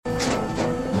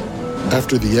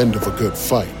After the end of a good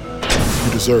fight,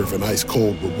 you deserve an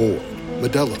ice-cold reward.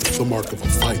 Modelo is the mark of a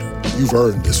fighter. You've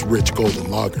earned this rich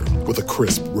golden lager with a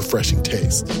crisp, refreshing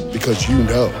taste. Because you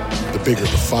know, the bigger the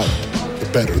fight, the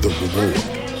better the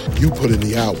reward. You put in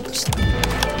the hours,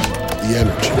 the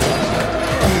energy,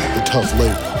 the tough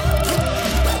labor.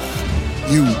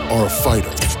 You are a fighter,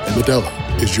 and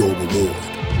Modelo is your reward.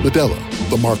 Modelo,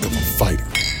 the mark of a fighter.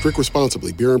 Drink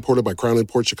responsibly. Beer imported by Crown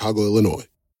Imports, Chicago, Illinois.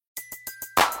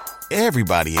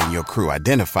 Everybody in your crew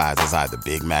identifies as either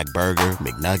Big Mac Burger,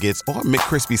 McNuggets, or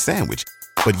McCrispy Sandwich.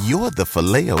 But you're the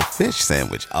Filet-O-Fish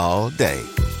Sandwich all day.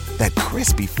 That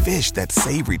crispy fish, that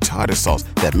savory tartar sauce,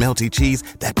 that melty cheese,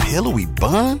 that pillowy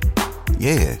bun.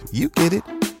 Yeah, you get it.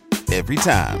 Every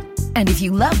time. And if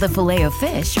you love the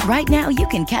Filet-O-Fish, right now you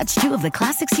can catch two of the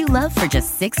classics you love for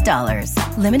just $6.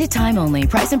 Limited time only.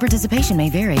 Price and participation may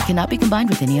vary. Cannot be combined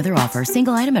with any other offer.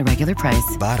 Single item at regular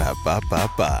price.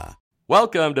 Ba-da-ba-ba-ba.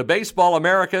 Welcome to Baseball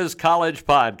America's College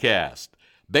Podcast.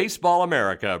 Baseball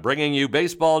America, bringing you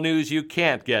baseball news you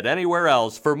can't get anywhere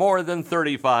else for more than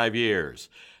 35 years.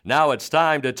 Now it's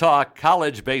time to talk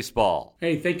college baseball.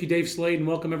 Hey, thank you, Dave Slade, and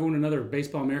welcome everyone to another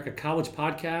Baseball America College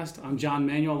Podcast. I'm John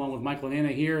Manuel, along with Mike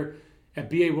Lanana here at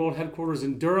BA World Headquarters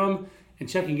in Durham, and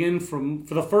checking in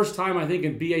for the first time, I think,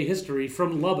 in BA history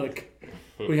from Lubbock.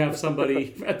 We have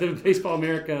somebody at the Baseball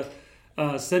America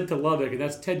sent to Lubbock, and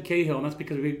that's Ted Cahill, and that's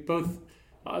because we both,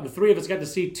 the three of us, got to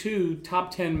see two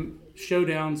top 10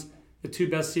 showdowns, the two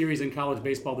best series in college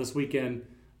baseball this weekend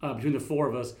between the four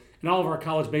of us. And all of our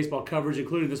college baseball coverage,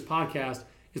 including this podcast,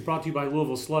 is brought to you by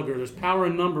Louisville Slugger. There's power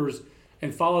in numbers,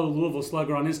 and follow Louisville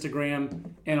Slugger on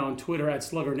Instagram and on Twitter at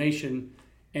Slugger Nation.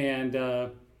 And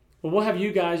we'll have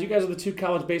you guys. You guys are the two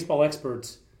college baseball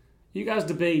experts. You guys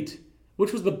debate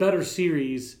which was the better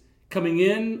series coming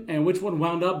in and which one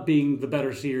wound up being the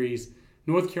better series.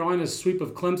 North Carolina's sweep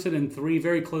of Clemson in three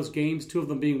very close games, two of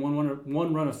them being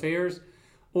one-run affairs,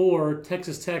 or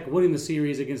Texas Tech winning the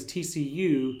series against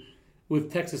TCU,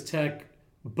 with Texas Tech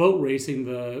boat racing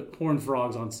the Horned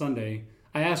Frogs on Sunday.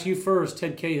 I ask you first,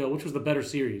 Ted Cahill, which was the better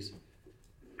series?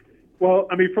 Well,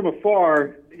 I mean, from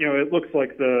afar, it looks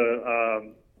like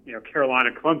the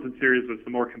Carolina-Clemson series was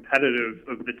the more competitive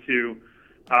of the two.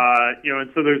 And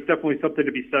so there's definitely something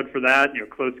to be said for that.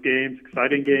 Close games,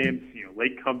 exciting games,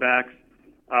 late comebacks.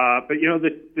 But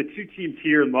the two teams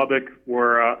here in Lubbock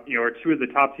are two of the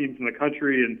top teams in the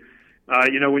country, and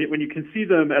when you can see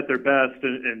them at their best,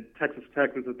 and Texas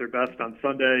Tech was at their best on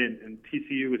Sunday, and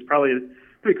TCU was probably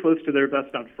pretty close to their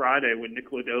best on Friday when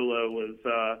Nick Lodolo was,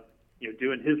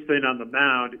 doing his thing on the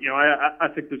mound. I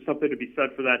think there's something to be said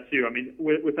for that too. I mean,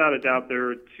 without a doubt, there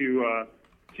are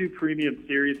two premium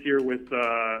series here with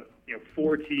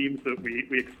four teams that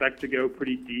we expect to go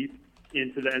pretty deep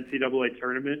into the NCAA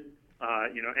tournament.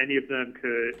 Any of them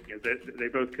could, they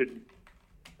both could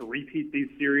repeat these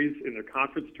series in their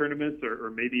conference tournaments,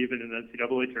 or maybe even in the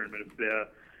NCAA tournament if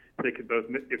they could both,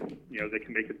 they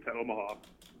can make it to Omaha.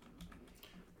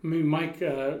 I mean, Mike,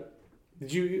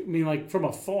 from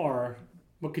afar,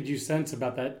 what could you sense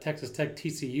about that Texas Tech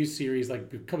TCU series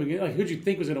coming in? Who'd you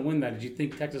think was going to win that? Did you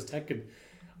think Texas Tech could?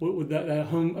 Would that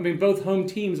home? I mean, both home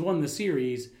teams won the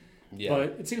series, but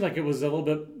it seems like it was a little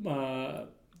bit.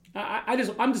 I'm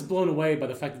just blown away by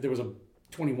the fact that there was a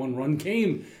 21-run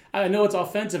game. I know it's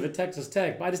offensive at Texas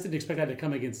Tech, but I just didn't expect that to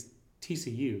come against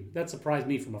TCU. That surprised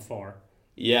me from afar.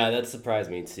 Yeah, that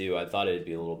surprised me too. I thought it'd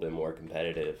be a little bit more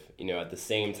competitive. At the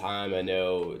same time, I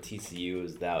know TCU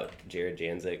is without Jared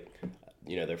Janzik,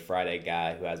 their Friday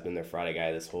guy, who has been their Friday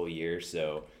guy this whole year.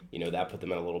 So, that put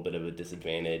them at a little bit of a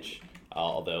disadvantage.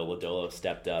 Although Lodolo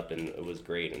stepped up and it was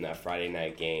great in that Friday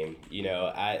night game.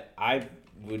 I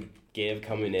would give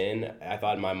coming in, I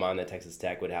thought in my mind that Texas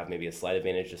Tech would have maybe a slight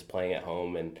advantage just playing at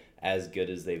home and as good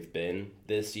as they've been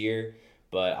this year.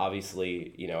 But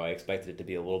obviously, I expected it to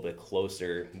be a little bit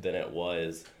closer than it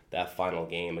was that final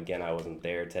game. Again, I wasn't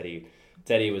there.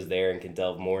 Teddy was there and can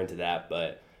delve more into that.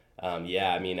 But,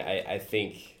 I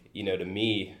think, to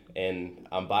me, and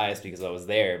I'm biased because I was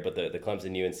there, but the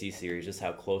Clemson-UNC series, just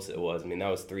how close it was. I mean, that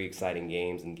was three exciting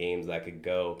games and games that could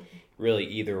go really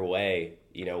either way,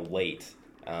 late.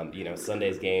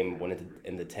 Sunday's game went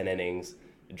into 10 innings,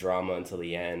 drama until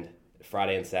the end.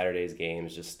 Friday and Saturday's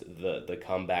games, just the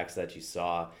comebacks that you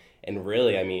saw. And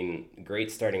really, I mean,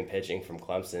 great starting pitching from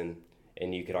Clemson.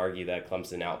 And you could argue that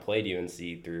Clemson outplayed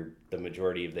UNC through the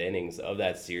majority of the innings of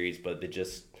that series, but they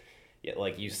just,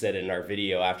 like you said in our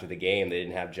video after the game, they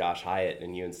didn't have Josh Hyatt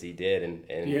and UNC did.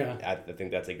 And yeah. I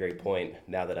think that's a great point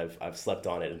now that I've slept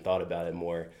on it and thought about it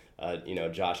more.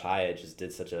 Josh Hyatt just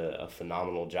did such a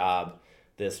phenomenal job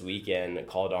this weekend,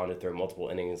 called on to throw multiple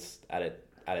innings at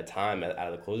at a time out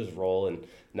of the closer's role, and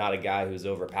not a guy who's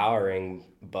overpowering,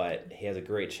 but he has a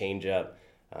great changeup.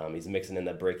 He's mixing in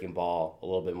the breaking ball a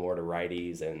little bit more to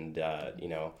righties, and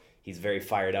he's very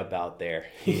fired up out there.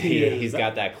 He's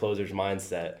got that closer's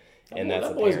mindset, and that's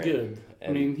always good.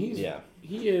 I mean,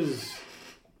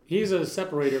 he's a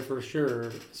separator for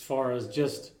sure as far as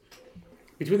just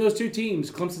between those two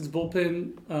teams. Clemson's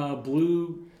bullpen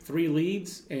blew 3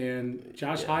 leads, and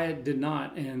Josh Hyatt did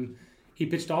not. And he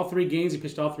pitched all 3 games. He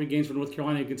pitched all 3 games for North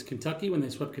Carolina against Kentucky when they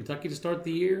swept Kentucky to start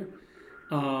the year.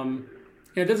 And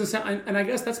it doesn't sound, and I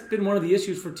guess that's been one of the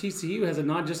issues for TCU. Has it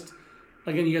not just,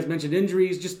 again, you guys mentioned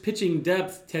injuries, just pitching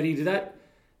depth. Teddy, I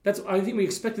think we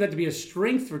expected that to be a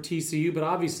strength for TCU, but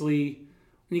obviously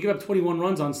when you give up 21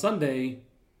 runs on Sunday,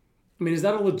 I mean, is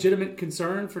that a legitimate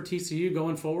concern for TCU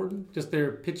going forward? Just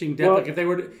their pitching depth, like if they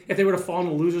were to fall in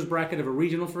the losers bracket of a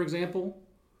regional, for example.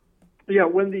 Yeah,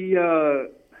 when the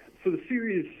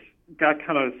series got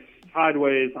kind of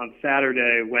sideways on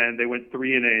Saturday when they went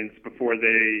 3 innings before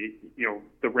the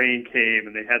rain came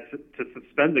and they had to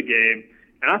suspend the game,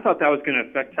 and I thought that was going to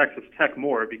affect Texas Tech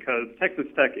more because Texas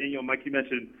Tech, Mike, you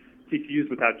mentioned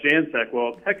TCU's without Janczek.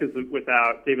 Well, Tech is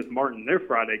without Davis Martin, their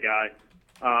Friday guy.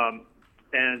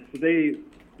 And so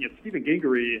Stephen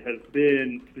Gingery has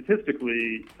been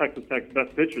statistically Texas Tech's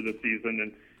best pitcher this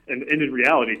season, and in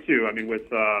reality too. I mean, with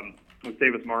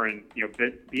Davis Martin,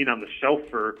 being on the shelf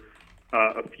for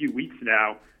a few weeks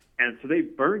now, and so they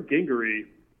burned Gingery,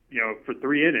 for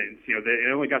 3 innings. They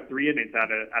only got 3 innings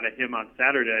out of him on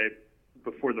Saturday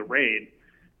before the rain,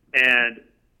 and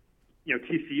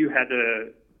TCU had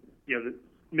to,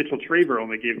 Mitchell Traver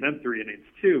only gave them 3 innings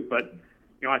too, but.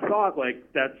 I thought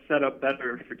that set up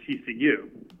better for TCU,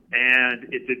 and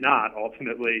it did not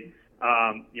ultimately.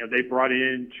 They brought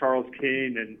in Charles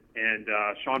King and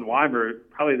Sean Weimer,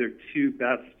 probably their 2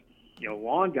 best,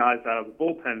 long guys out of the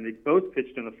bullpen, and they both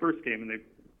pitched in the first game. And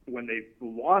when they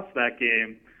lost that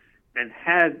game and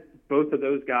had both of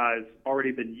those guys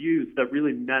already been used, that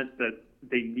really meant that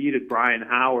they needed Brian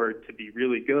Howard to be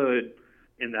really good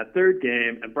in that third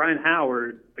game, and Brian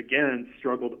Howard, again,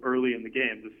 struggled early in the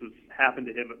game. This has happened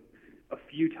to him a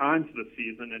few times this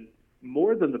season, and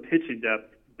more than the pitching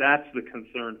depth, that's the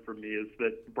concern for me, is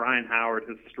that Brian Howard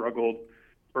has struggled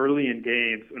early in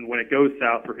games, and when it goes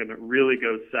south for him, it really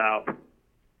goes south.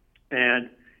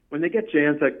 And when they get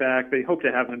Janczek back, they hope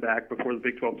to have him back before the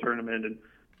Big 12 tournament, and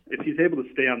if he's able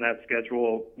to stay on that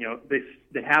schedule,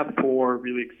 they have 4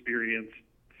 really experienced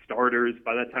starters.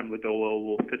 By that time, Lodolo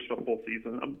will pitch the whole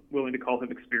season. I'm willing to call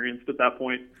him experienced at that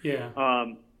point. Yeah.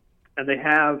 And they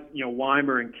have,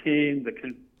 Weimer and King that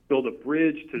can build a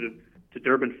bridge to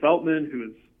Durbin Feltman, who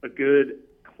is a good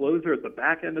closer at the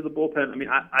back end of the bullpen. I mean,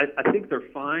 I think they're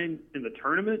fine in the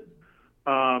tournament.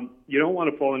 You don't want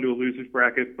to fall into a loser's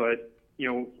bracket, but,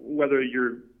 whether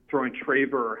you're throwing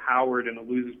Traver or Howard in a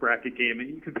loser's bracket game, and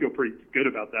you can feel pretty good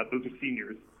about that. Those are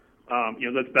seniors.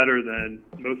 That's better than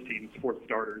most teams' 4th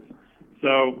starters.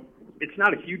 So it's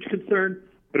not a huge concern,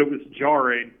 but it was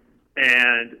jarring,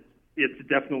 and it's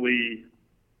definitely,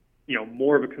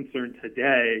 more of a concern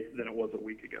today than it was a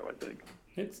week ago, I think.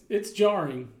 It's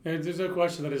jarring. There's no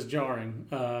question that it's jarring.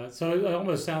 So it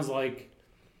almost sounds like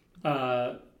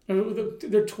there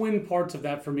are twin parts of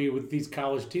that for me with these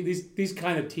college teams. These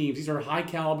kind of teams. These are high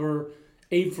caliber,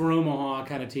 8 for Omaha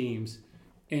kind of teams.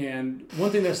 And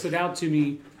one thing that stood out to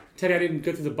me, Teddy, I didn't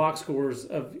go through the box scores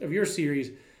of your series,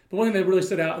 but one thing that really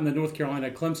stood out in the North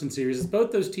Carolina-Clemson series is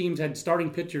both those teams had starting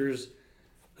pitchers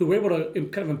who were able to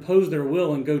kind of impose their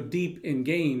will and go deep in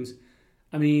games.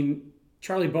 I mean,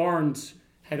 Charlie Barnes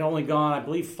had only gone, I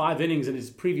believe, 5 innings in his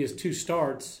previous 2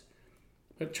 starts,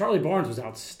 but Charlie Barnes was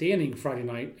outstanding Friday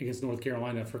night against North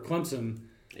Carolina for Clemson.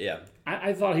 Yeah.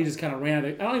 I thought he just kind of ran out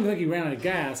of, I don't even think he ran out of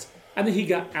gas. I think he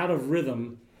got out of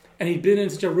rhythm, and he'd been in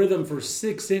such a rhythm for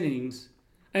 6 innings.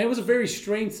 And it was a very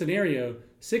strange scenario.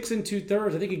 6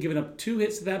 2/3. I think he'd given up 2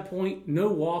 hits to that point, no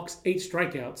walks, 8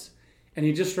 strikeouts. And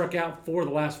he just struck out 4 of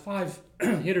the last 5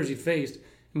 hitters he faced.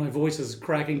 And my voice is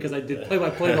cracking because I did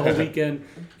play-by-play the whole weekend,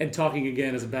 and talking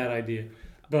again is a bad idea.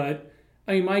 But,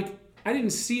 I mean, Mike, I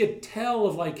didn't see a tell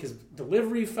of, his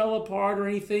delivery fell apart or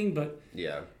anything. But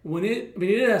yeah, it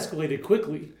escalated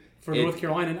quickly for North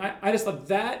Carolina. And I just thought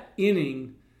that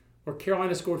inning where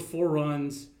Carolina scored 4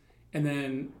 runs and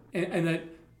then and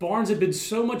that Barnes had been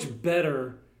so much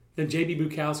better than J.B.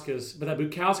 Bukauskas, but that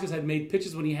Bukauskas had made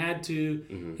pitches when he had to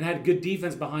and had good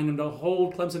defense behind him to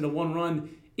hold Clemson to 1 run,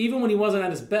 even when he wasn't at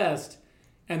his best.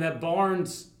 And that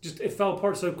Barnes, it fell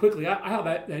apart so quickly. I thought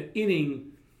that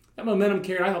inning, that momentum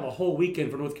carried, I thought, the whole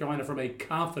weekend for North Carolina from a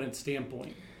confidence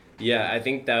standpoint. Yeah, I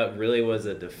think that really was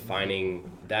a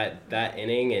defining that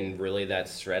inning, and really that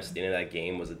stretch at the end of that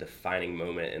game was a defining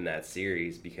moment in that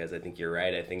series, because I think you're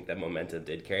right. I think that momentum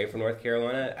did carry for North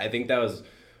Carolina. I think that was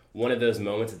one of those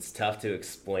moments it's tough to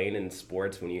explain in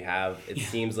sports when you have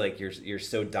seems like you're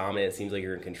so dominant, it seems like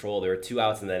you're in control. There were 2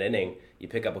 outs in that inning. You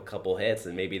pick up a couple hits,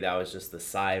 and maybe that was just the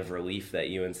sigh of relief that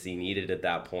UNC needed at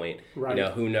that point. Right.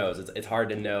 Who knows? It's hard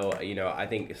to know. I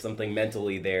think if something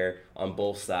mentally there on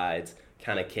both sides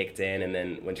kind of kicked in, and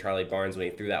then when Charlie Barnes, when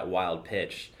he threw that wild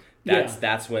pitch,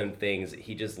 that's when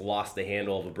he just lost the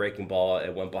handle of a breaking ball.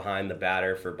 It went behind the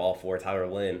batter for ball 4, Tyler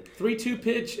Lynn. 3-2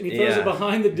 pitch, and he throws it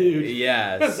behind the dude.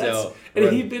 Yeah, and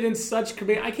he'd been in such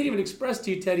command. I can't even express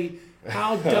to you, Teddy,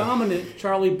 how dominant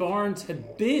Charlie Barnes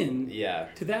had been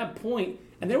to that point.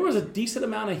 And there was a decent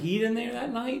amount of heat in there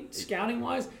that night,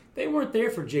 scouting-wise. They weren't there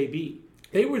for JB.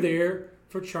 They were there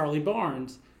for Charlie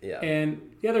Barnes. Yeah.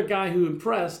 And the other guy who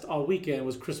impressed all weekend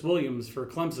was Chris Williams for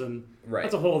Clemson. Right.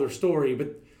 That's a whole other story.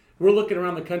 But we're looking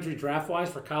around the country draft-wise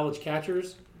for college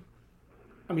catchers.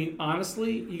 I mean,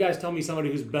 honestly, you guys tell me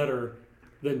somebody who's better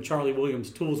than Charlie Williams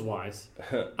tools-wise.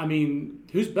 I mean,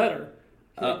 who's better?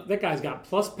 That guy's got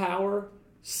plus power,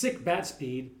 sick bat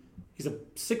speed. He's a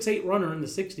 6'8" runner in the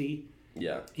 60.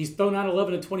 Yeah. He's thrown out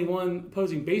 11 of 21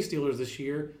 opposing base stealers this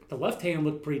year. The left hand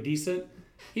looked pretty decent.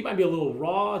 He might be a little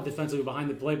raw defensively behind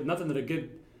the plate, but nothing that a good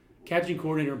catching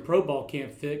coordinator in pro ball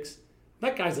can't fix.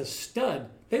 That guy's a stud.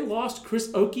 They lost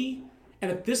Chris Oakey, and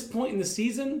at this point in the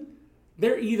season,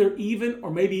 they're either even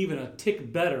or maybe even a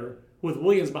tick better with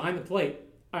Williams behind the plate.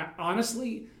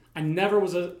 I never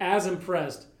was as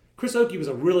impressed. Chris Oakey was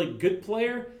a really good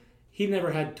player. He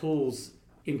never had tools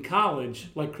in college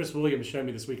like Chris Williams showed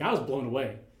me this week. I was blown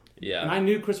away. Yeah. And I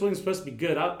knew Chris Williams was supposed to be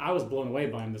good. I was blown away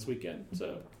by him this weekend.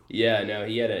 So yeah, no,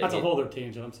 he had that's a whole other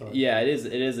tangent. I'm sorry. Yeah, it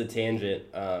is a tangent.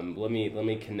 Let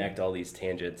me connect all these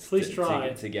tangents. Please try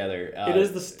together. It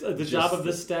is the job of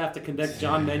this staff to connect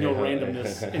John Manuel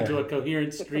randomness into a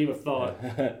coherent stream of thought.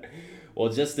 Well,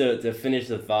 just to finish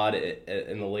the thought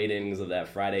in the late innings of that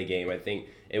Friday game, I think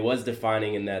it was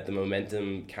defining in that the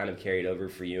momentum kind of carried over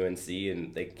for UNC,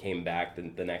 and they came back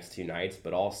the next 2 nights.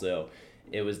 But also,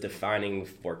 it was defining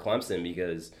for Clemson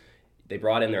because they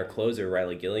brought in their closer,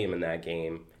 Riley Gilliam, in that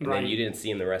game, and then you didn't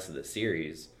see him the rest of the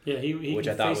series. Yeah, he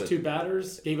faced 2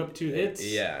 batters, gave up 2 hits.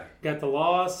 Yeah, got the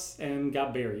loss and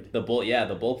got buried. The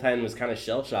bullpen was kind of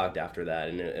shell shocked after that,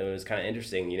 and it was kind of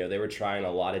interesting. They were trying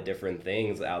a lot of different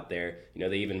things out there.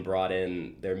 They even brought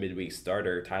in their midweek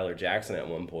starter Tyler Jackson at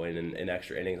one point in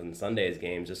extra innings in Sunday's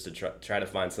games just to try to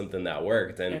find something that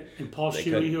worked. And Paul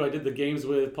Shuey, who I did the games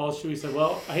with, Paul Shuey said,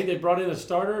 "Well, I think they brought in a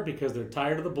starter because they're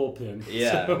tired of the bullpen."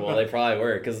 Yeah, well, they probably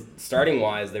were, because starting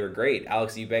wise they were great.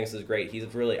 Alex Eubanks is great. He's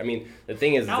really, the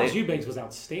thing is, Alex Eubanks was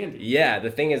outstanding. Yeah, the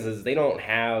thing is they don't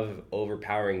have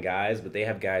overpowering guys, but they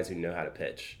have guys who know how to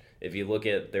pitch. If you look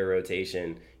at their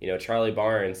rotation, Charlie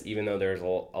Barnes, even though there's a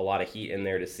lot of heat in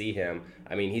there to see him,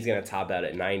 he's going to top out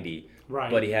at 90. Right.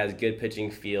 But he has good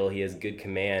pitching feel. He has good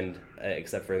command,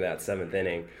 except for that 7th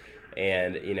inning.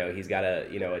 And, he's got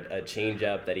a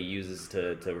change-up that he uses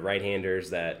to right-handers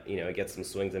that, he gets some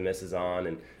swings and misses on.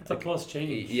 And it's a plus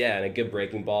change. Yeah, and a good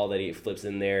breaking ball that he flips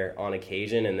in there on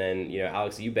occasion. And then,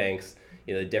 Alex Eubanks,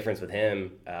 the difference with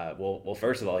him, well,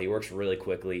 first of all, he works really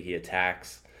quickly. He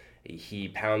attacks. He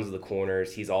pounds the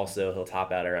corners. He'll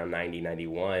top out around 90,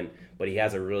 91. But he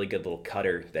has a really good little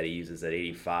cutter that he uses at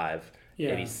 85.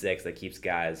 86 that keeps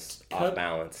guys off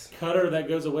balance. Cutter that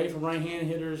goes away from right-hand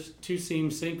hitters,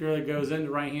 2-seam sinker that goes into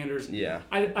right-handers. Yeah.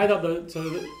 I thought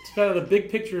the big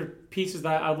picture pieces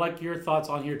that I'd like your thoughts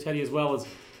on here, Teddy, as well as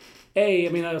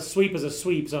a sweep is a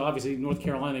sweep, so obviously North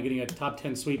Carolina getting a top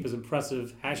 10 sweep is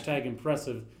impressive.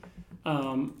 #impressive.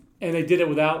 And they did it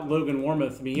without Logan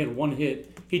Warmoth. He had 1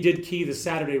 hit. He did key the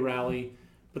Saturday rally,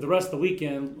 but the rest of the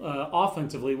weekend,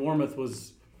 offensively, Warmoth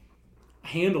was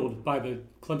handled by the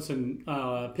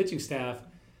Clemson pitching staff.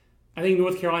 I think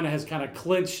North Carolina has kind of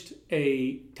clinched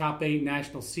a top 8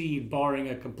 national seed, barring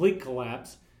a complete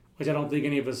collapse, which I don't think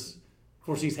any of us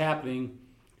foresees happening.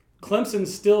 Clemson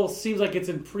still seems like it's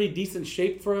in pretty decent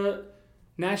shape for a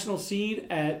national seed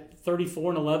at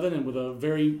 34-11 and with a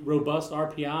very robust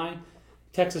RPI.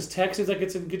 Texas Tech seems like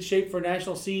it's in good shape for a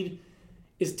national seed.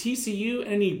 Is TCU in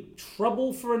any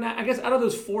trouble for I guess out of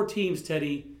those 4 teams,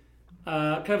 Teddy,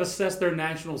 kind of assess their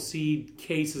national seed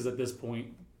cases at this point?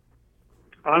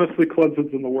 Honestly,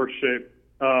 Clemson's in the worst shape.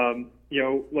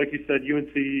 Like you said,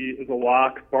 UNC is a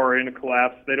lock, barring a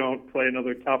collapse. They don't play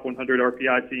another top 100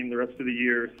 RPI team the rest of the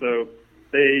year, so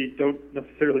they don't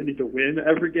necessarily need to win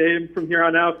every game from here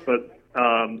on out, but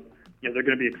they're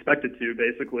going to be expected to,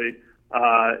 basically.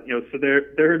 So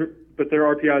they're in but their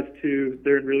RPIs too.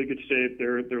 They're in really good shape.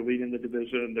 They're leading the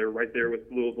division. They're right there with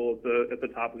Louisville at the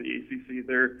top of the ACC.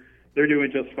 They're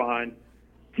doing just fine.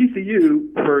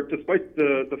 TCU, despite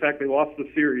the fact they lost the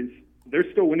series, they're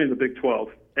still winning the Big 12,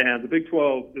 and the Big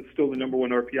 12 is still the number one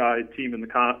RPI team in the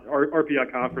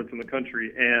RPI conference in the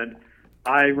country. And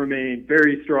I remain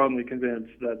very strongly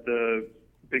convinced that the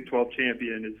Big 12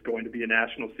 champion is going to be a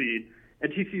national seed.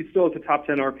 And TCU still has a top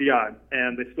 10 RPI,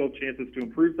 and they still have chances to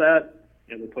improve that.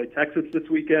 And they play Texas this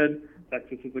weekend.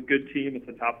 Texas is a good team. It's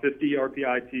a top 50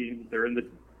 RPI team.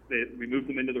 We moved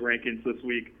them into the rankings this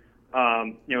week.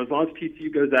 As long as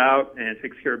TCU goes out and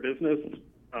takes care of business,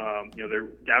 they're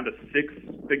down to 6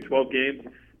 Big 12 games.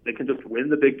 They can just win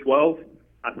the Big 12.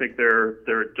 I think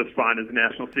they're just fine as a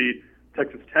national seed.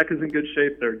 Texas Tech is in good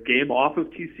shape. They're a game off of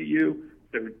TCU.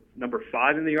 They're number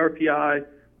 5 in the RPI.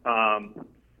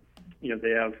 They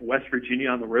have West Virginia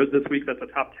on the road this week. That's a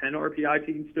top 10 RPI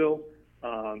team still.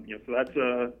 So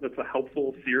that's a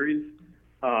helpful series,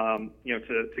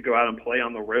 to go out and play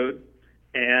on the road.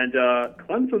 And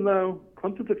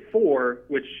Clemson's at 4,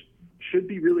 which should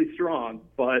be really strong,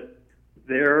 but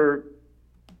they're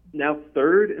now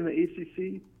 3rd in the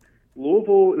ACC.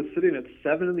 Louisville is sitting at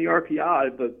 7 in the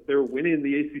RPI, but they're winning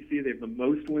the ACC. They have the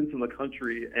most wins in the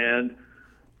country, and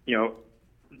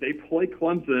they play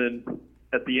Clemson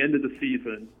at the end of the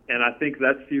season, and I think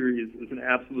that series is an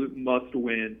absolute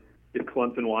must-win if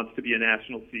Clemson wants to be a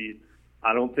national seed.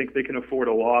 I don't think they can afford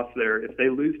a loss there. If they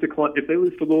lose to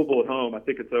Louisville at home, I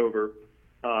think it's over,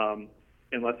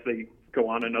 unless they go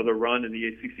on another run in the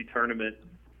ACC tournament.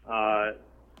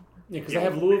 Because they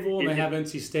have Louisville and they have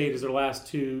NC State as their last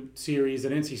 2 series,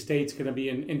 and NC State's going to be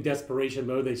in desperation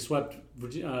mode. They swept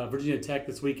Virginia Tech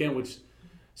this weekend, which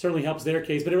certainly helps their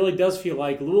case. But it really does feel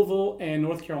like Louisville and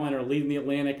North Carolina are leading the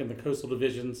Atlantic and the coastal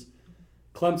divisions.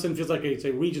 Clemson feels like it's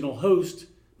a regional host,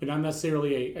 but not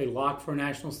necessarily a lock for a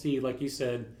national seed, like you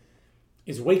said.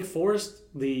 Is Wake Forest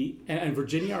and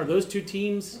Virginia, are those 2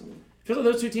 teams? I feel like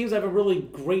those 2 teams have a really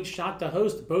great shot to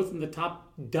host, both in the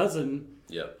top dozen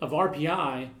of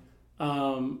RPI.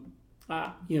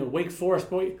 Wake Forest,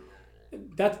 boy,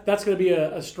 that's going to be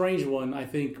a strange one, I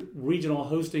think, regional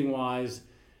hosting wise,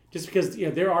 just because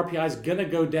their RPI is going to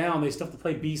go down. They still have to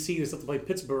play BC, they still have to play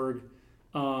Pittsburgh.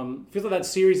 Feels like that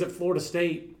series at Florida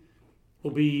State will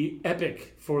be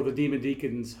epic for the Demon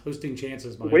Deacons hosting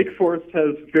chances. Mike. Wake Forest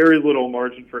has very little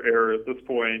margin for error at this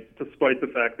point, despite the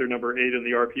fact they're number 8 in the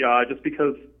RPI, just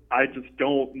because I just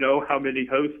don't know how many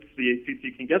hosts the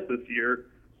ACC can get this year.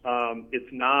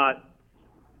 It's not,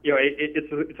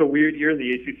 it's a weird year in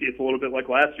the ACC. It's a little bit like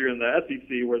last year in the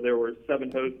SEC where there were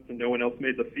 7 hosts and no one else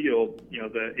made the field. The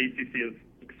ACC is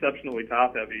exceptionally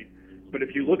top-heavy. But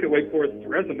if you look at Wake Forest's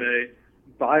resume,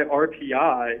 by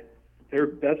RPI, their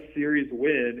best series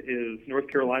win is North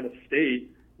Carolina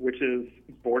State, which is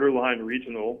borderline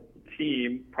regional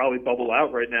team, probably bubble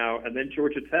out right now, and then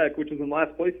Georgia Tech, which is in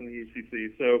last place in the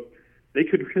ACC. So they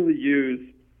could really use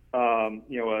a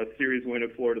series win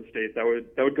at Florida State. That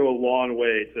would go a long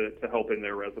way to helping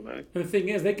their resume. And the thing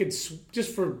is, they could,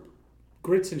 just for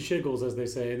grits and shiggles, as they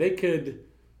say, they could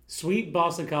sweep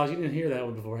Boston College. You didn't hear that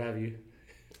one before, have you?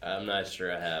 I'm not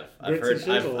sure I have. I've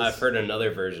heard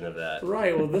another version of that.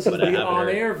 Right. Well, this is the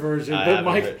on-air version. I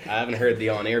haven't heard the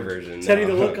on-air version. Teddy,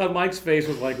 the look on Mike's face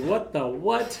was like, "What the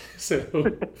what?" So,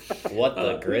 what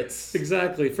the grits?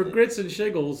 Exactly. For grits and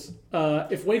shiggles,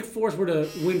 if Wake Forest were to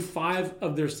win 5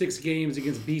 of their 6 games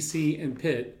against BC and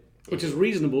Pitt, which is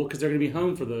reasonable because they're going to be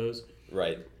home for those,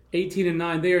 right?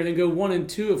 18-9 there, and then go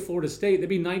 1-2 of Florida State, they'd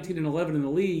be 19-11 in the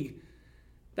league.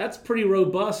 That's pretty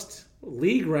robust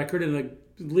league record in a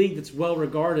league that's well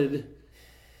regarded.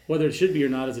 Whether it should be or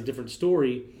not is a different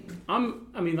story.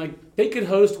 They could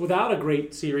host without a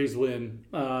great series win,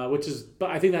 but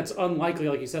I think that's unlikely.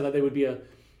 Like you said, that they would be a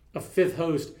 5th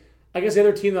host. I guess the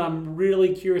other team that I'm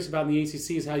really curious about in the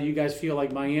ACC is how you guys feel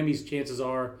like Miami's chances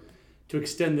are to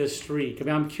extend this streak.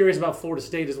 I'm curious about Florida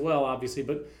State as well, obviously,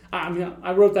 but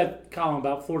I wrote that column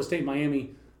about Florida State,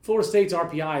 Miami. Florida State's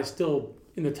RPI is still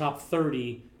in the top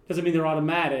 30. Doesn't mean they're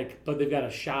automatic, but they've got a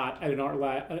shot at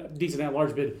a decent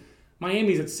at-large bid.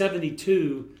 Miami's at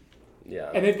 72,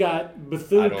 and they've got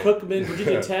Bethune-Cookman,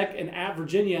 Virginia Tech, and at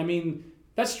Virginia.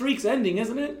 That streak's ending,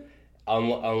 isn't it?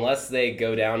 Unless they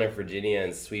go down in Virginia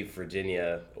and sweep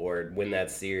Virginia or win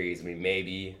that series,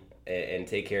 maybe, and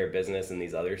take care of business in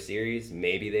these other series,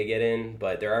 maybe they get in.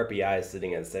 But their RPI is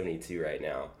sitting at 72 right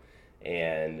now,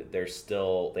 and they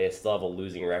still have a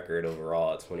losing record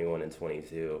overall at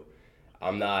 21-22.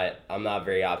 I'm not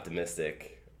very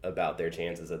optimistic about their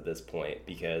chances at this point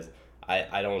because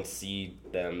I don't see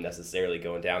them necessarily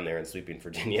going down there and sweeping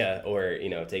Virginia or,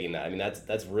 taking that. I mean,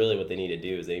 that's really what they need to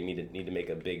do is they need to make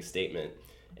a big statement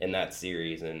in that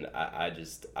series. And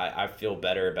I feel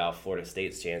better about Florida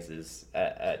State's chances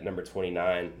at number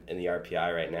 29 in the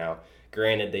RPI right now.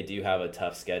 Granted, they do have a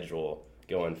tough schedule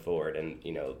going forward. And,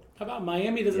 How about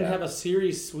Miami doesn't have a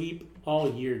series sweep all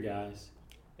year, guys?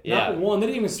 Yeah. Not one. They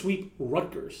didn't even sweep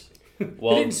Rutgers.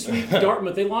 Well, they didn't sweep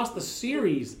Dartmouth. They lost the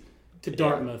series to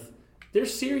Dartmouth. Yeah. Their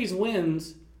series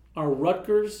wins are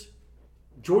Rutgers,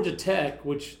 Georgia Tech,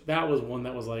 which that was one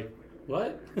that was like,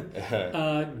 what?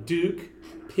 Duke,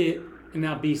 Pitt, and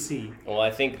now BC. Well,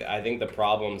 I think the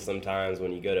problem sometimes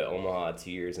when you go to Omaha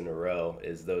 2 years in a row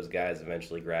is those guys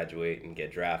eventually graduate and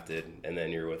get drafted, and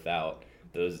then you're without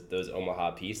those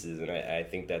Omaha pieces. And I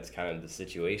think that's kind of the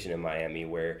situation in Miami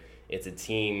where it's a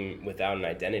team without an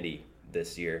identity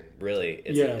this year. Really,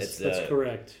 that's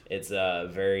correct. It's a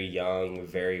very young,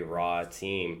 very raw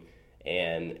team,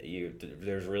 and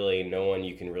there's really no one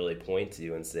you can really point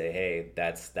to and say, hey,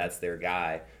 that's their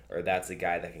guy, or that's a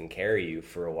guy that can carry you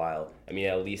for a while. I mean,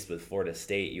 at least with Florida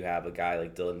State, you have a guy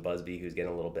like Dylan Busby who's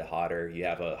getting a little bit hotter. You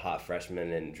have a hot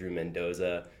freshman in Drew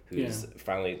Mendoza who's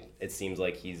finally, it seems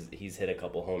like he's hit a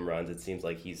couple home runs. It seems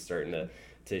like he's starting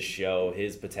to show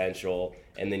his potential.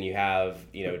 And then you have,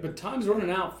 But time's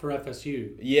running out for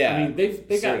FSU. Yeah, I mean,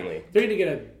 they're going to get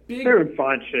a big... They're in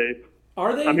fine shape.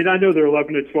 Are they? I mean, I know they're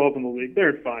 11-12 in the league.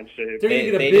 They're in fine shape. They're going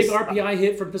to get a big RPI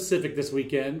hit from Pacific this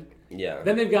weekend. Yeah.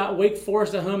 Then they've got Wake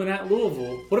Forest at home and at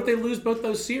Louisville. What if they lose both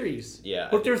those series? Yeah.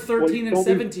 What if they're 13 and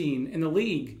 17 in the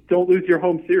league? Don't lose your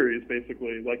home series,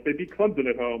 basically. Like, they beat Clemson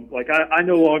at home. Like, I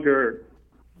no longer,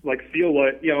 feel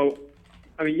like,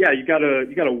 I mean, yeah, you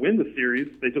gotta win the series.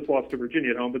 They just lost to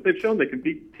Virginia at home, but they've shown they can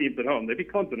beat teams at home. They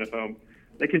beat Clemson at home.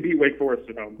 They can beat Wake Forest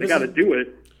at home. They got to do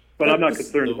it, but I'm not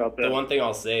concerned about that. The one thing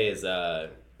I'll say is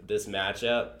this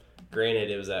matchup, granted,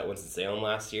 it was at Winston-Salem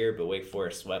last year, but Wake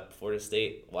Forest swept Florida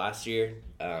State last year.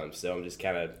 So I'm just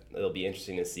it'll be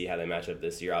interesting to see how they match up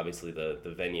this year. Obviously, the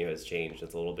venue has changed.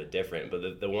 It's a little bit different.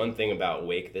 But the one thing about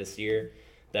Wake this year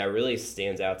that really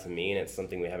stands out to me, and it's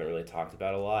something we haven't really talked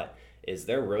about a lot, is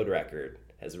their road record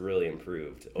has really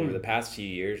improved. Over the past few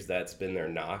years, that's been their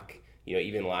knock.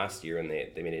 Even last year when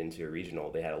they made it into a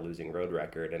regional, they had a losing road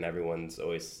record, and everyone's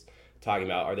always talking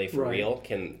about, are they for real?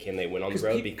 Can they win on the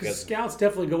road? Because scouts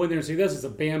definitely go in there and say, this is a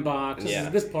bandbox, this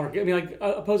is this park. I mean,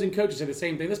 opposing coaches say the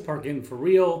same thing. This park isn't for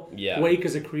real. Yeah. Wake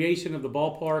is a creation of the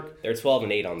ballpark. They're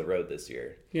 12-8 on the road this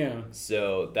year. Yeah.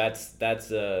 So that's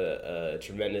a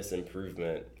tremendous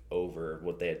improvement over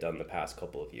what they had done the past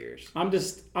couple of years.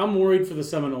 I'm worried for the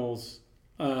Seminoles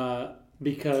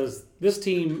because this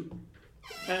team,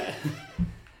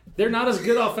 they're not as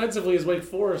good offensively as Wake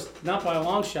Forest, not by a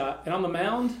long shot. And on the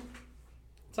mound,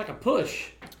 it's like a push.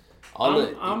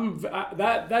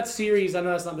 That series, I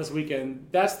know that's not this weekend.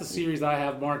 That's the series that I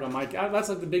have marked on my. That's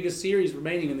like the biggest series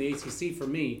remaining in the ACC for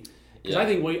me. Because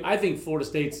I think Florida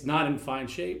State's not in fine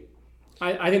shape.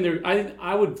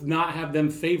 I would not have them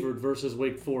favored versus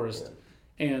Wake Forest,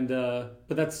 and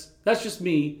but that's just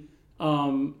me.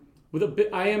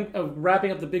 I am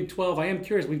wrapping up the Big 12. I am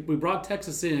curious. We brought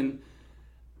Texas in.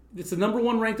 It's the number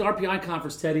one ranked RPI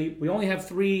conference, Teddy. We only have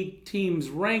 3 teams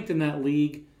ranked in that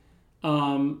league,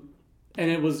 and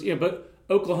it was But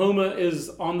Oklahoma is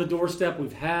on the doorstep.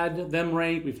 We've had them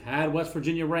ranked. We've had West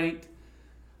Virginia ranked.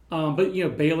 But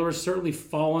Baylor has certainly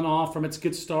fallen off from its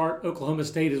good start. Oklahoma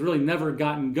State has really never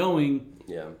gotten going.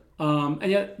 Yeah.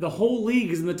 And yet the whole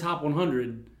league is in the top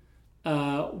 100. I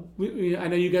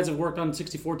know you guys have worked on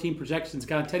 64 team projections.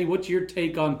 Teddy, what's your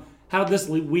take on how this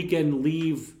weekend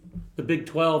leave the Big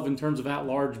 12 in terms of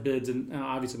at-large bids? And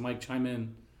obviously, Mike, chime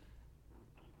in.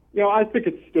 I think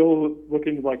it's still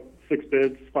looking like 6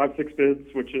 bids,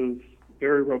 which is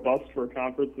very robust for a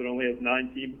conference that only has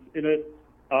 9 teams in it.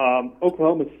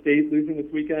 Oklahoma State losing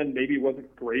this weekend maybe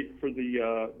wasn't great for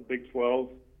the Big 12.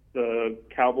 The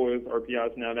Cowboys'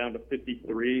 RPI is now down to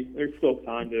 53. There's still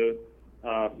time to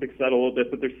fix that a little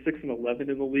bit, but they're 6-11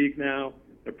 in the league now.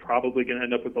 They're probably going to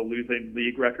end up with a losing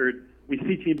league record. We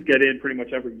see teams get in pretty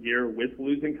much every year with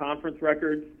losing conference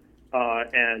records,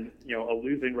 and a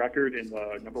losing record in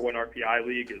the number 1 RPI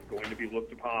league is going to be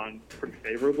looked upon pretty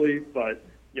favorably. But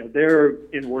they're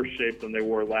in worse shape than they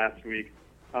were last week.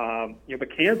 But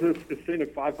Kansas is sitting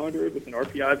at 500 with an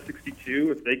RPI of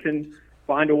 62. If they can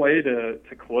find a way to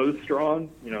close strong,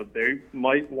 they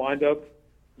might wind up,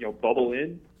 bubble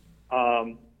in.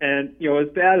 And as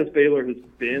bad as Baylor has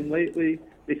been lately,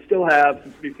 they still have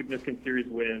some pretty significant series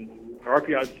wins. Their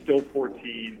RPI is still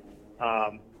 14.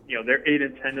 They're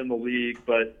 8-10 in the league,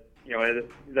 but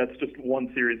that's just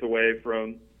one series away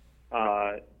from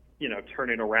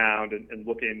turning around and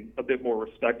looking a bit more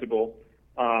respectable.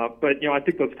 But I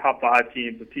think those top 5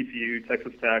 teams of TCU,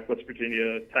 Texas Tech, West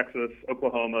Virginia, Texas,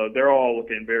 Oklahoma, they're all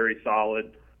looking very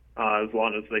solid as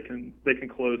long as they can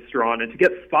close strong. And to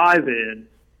get 5 in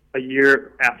a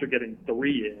year after getting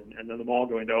 3 in, and then them all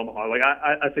going to Omaha,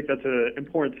 I think that's an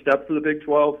important step for the Big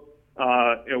 12,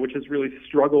 which has really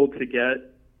struggled to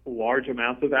get large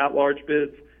amounts of at-large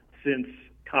bids since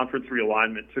conference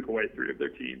realignment took away 3 of their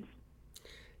teams.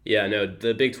 Yeah, no,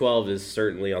 the Big 12 is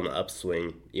certainly on the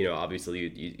upswing. Obviously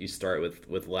you start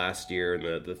with last year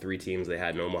and the 3 teams they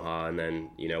had in Omaha, and then,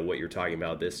 what you're talking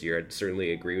about this year. I'd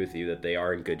certainly agree with you that they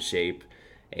are in good shape.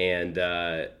 And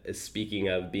speaking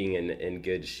of being in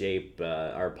good shape,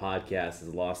 our podcast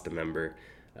has lost a member.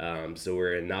 So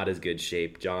we're in not as good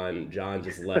shape. John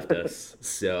just left us.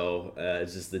 So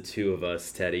it's just the 2 of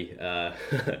us, Teddy.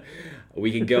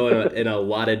 We could go in a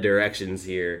lot of directions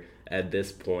here. At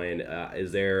this point,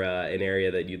 is there an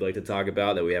area that you'd like to talk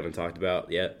about that we haven't talked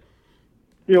about yet?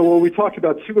 Well, we talked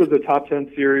about 2 of the top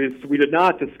 10 series. We did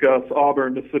not discuss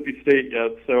Auburn, Mississippi State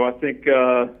yet. So I think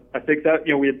that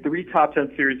we had 3 top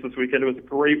 10 series this weekend. It was a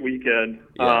great weekend.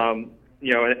 Yeah.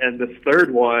 And this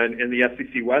third one in the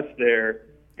SEC West there,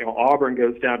 Auburn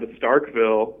goes down to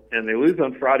Starkville and they lose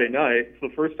on Friday night. It's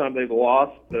the first time they've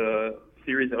lost the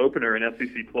series opener in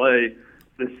SEC play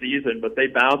this season, but they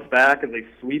bounce back and they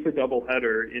sweep a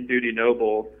doubleheader in Dudy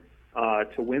Noble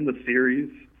to win the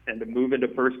series and to move into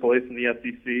first place in the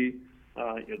SEC.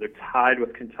 They're tied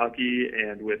with Kentucky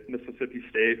and with Mississippi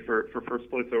State for first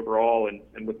place overall,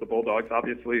 and with the Bulldogs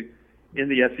obviously in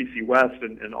the SEC West,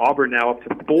 and Auburn now up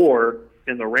to 4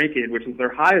 in the ranking, which is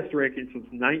their highest ranking since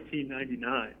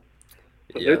 1999.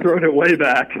 So They're throwing it way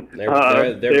back. They're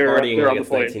partying they're like it's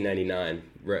 1999.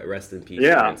 Rest in peace,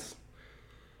 yeah. France.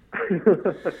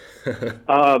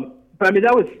 But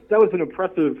that was an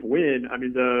impressive win.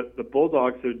 The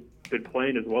Bulldogs had been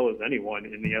playing as well as anyone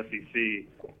in the SEC.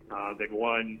 They've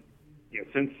won,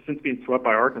 since being swept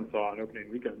by Arkansas on opening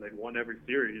weekend. They've won every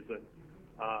series, and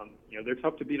they're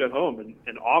tough to beat at home.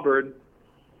 And Auburn,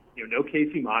 no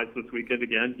Casey Mize this weekend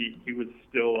again. He was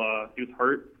still he was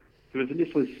hurt. He was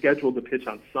initially scheduled to pitch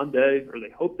on Sunday, or they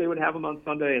hoped they would have him on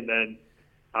Sunday, and then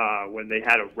when they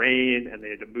had a rain and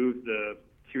they had to move the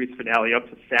series finale up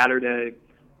to Saturday,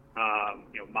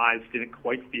 Mize didn't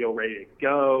quite feel ready to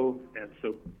go, and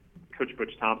so Coach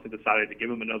Butch Thompson decided to give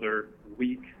him another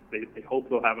week. They hope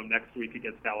they'll have him next week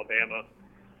against Alabama.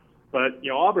 But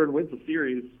Auburn wins the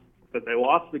series, but they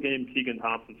lost the game Keegan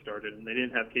Thompson started, and they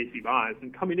didn't have Casey Mize.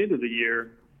 And coming into the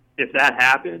year, if that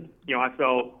happened, I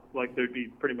felt like there'd be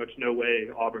pretty much no way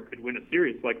Auburn could win a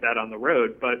series like that on the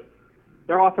road. But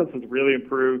their offense has really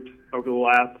improved over the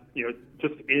last,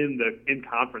 just in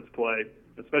conference play,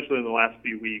 especially in the last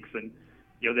few weeks. And,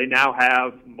 they now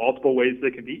have multiple ways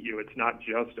they can beat you. It's not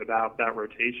just about that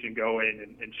rotation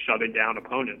going and shutting down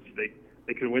opponents.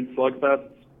 They can win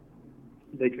slugfests.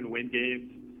 They can win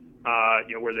games,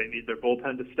 where they need their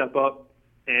bullpen to step up.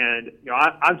 And,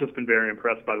 I've just been very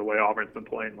impressed by the way Auburn's been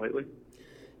playing lately.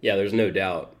 Yeah, there's no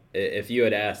doubt. If you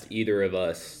had asked either of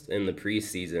us in the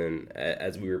preseason,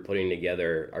 as we were putting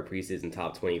together our preseason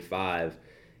top 25,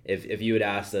 if you had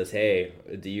asked us, hey,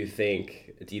 do you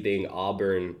think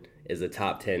Auburn is a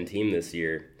top 10 team this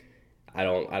year? I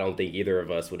don't think either of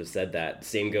us would have said that.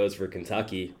 Same goes for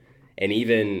Kentucky, and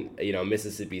even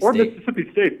Mississippi State, or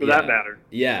Mississippi State for that matter.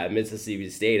 Yeah, Mississippi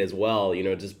State as well.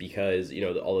 Just because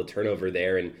all the turnover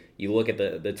there, and you look at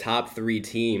the top 3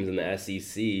 teams in the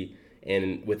SEC.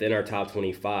 And within our top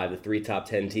 25, the 3 top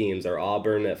 10 teams are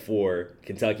Auburn at 4,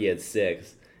 Kentucky at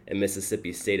 6, and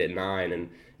Mississippi State at 9. And,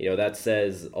 that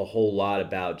says a whole lot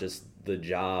about just the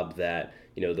job that,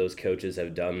 those coaches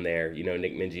have done there.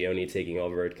 Nick Mingione taking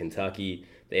over at Kentucky.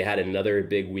 They had another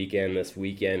big weekend this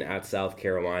weekend at South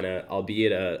Carolina,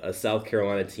 albeit a South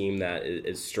Carolina team that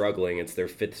is struggling. It's their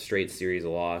 5th straight series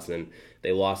loss, and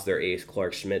they lost their ace,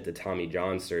 Clark Schmidt, to Tommy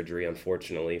John surgery,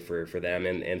 unfortunately, for them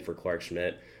and for Clark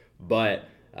Schmidt. But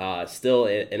still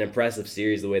an impressive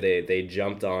series the way they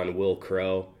jumped on Will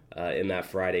Crow in that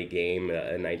Friday game,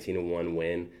 a 19-1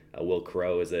 win. Will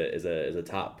Crow is a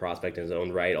top prospect in his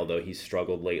own right, although he's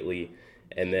struggled lately.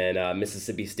 And then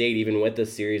Mississippi State, even with the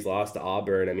series loss to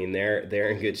Auburn, they're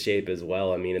in good shape as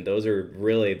well. Those are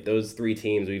really those 3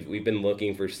 teams. We've been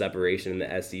looking for separation in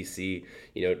the SEC,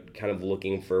 kind of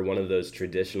looking for one of those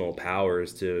traditional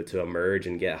powers to emerge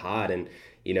and get hot. And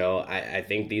I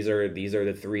think these are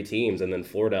the 3 teams, and then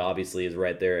Florida obviously is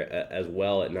right there as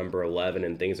well at number 11,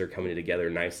 and things are coming together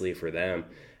nicely for them.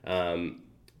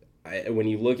 When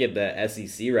you look at the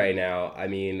SEC right now,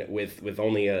 with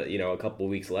only a couple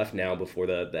of weeks left now before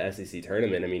the SEC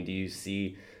tournament, do you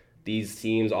see these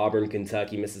teams, Auburn,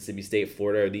 Kentucky, Mississippi State,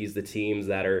 Florida, are these the teams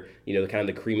that are, kind of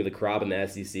the cream of the crop in the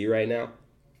SEC right now?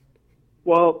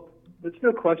 Well, there's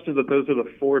no question that those are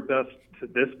the 4 best to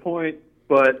this point,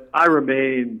 but I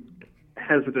remain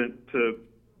hesitant to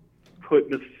put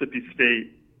Mississippi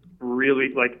State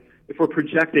really, if we're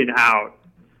projecting out,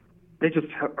 they just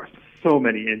have so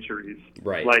many injuries.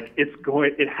 Right.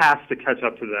 It has to catch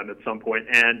up to them at some point,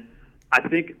 and I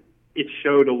think it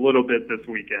showed a little bit this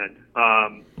weekend.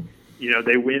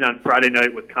 They win on Friday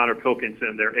night with Connor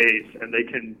Pilkington, their ace, and they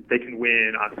can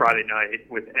win on Friday night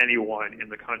with anyone in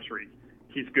the country.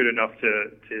 He's good enough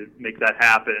to make that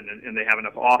happen, and they have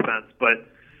enough offense. But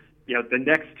the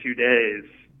next 2 days,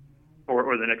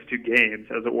 or the next 2 games,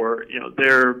 as it were,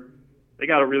 they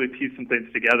got to really piece some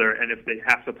things together. And if they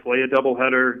have to play a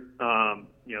doubleheader,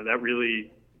 that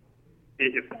really,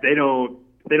 if they don't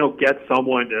get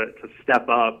someone to step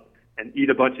up and eat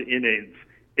a bunch of innings,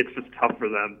 it's just tough for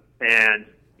them. And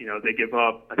they give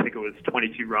up, I think it was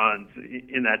 22 runs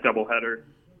in that doubleheader.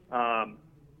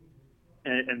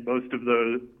 And most of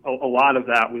a lot of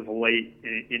that was late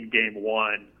in game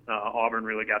 1. Auburn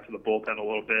really got to the bullpen a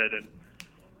little bit. And,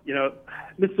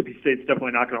 Mississippi State's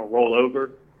definitely not going to roll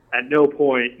over. At no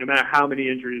point, no matter how many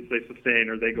injuries they sustain,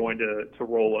 are they going to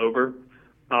roll over.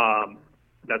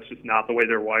 That's just not the way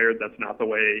they're wired. That's not the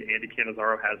way Andy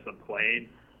Cannizaro has them playing.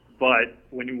 But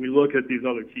when we look at these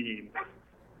other teams,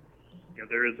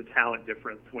 there is a talent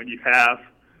difference when you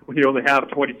only have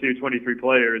 22, 23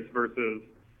 players versus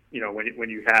when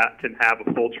you can have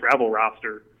a full travel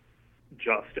roster.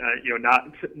 Just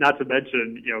not to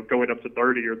mention going up to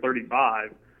 30 or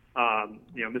 35.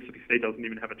 Mississippi State doesn't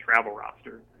even have a travel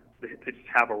roster. They just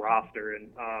have a roster, and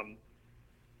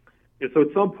so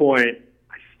at some point,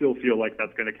 I still feel like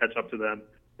that's going to catch up to them.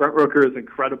 Brent Rooker is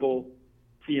incredible.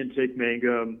 He and Jake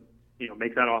Mangum,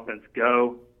 make that offense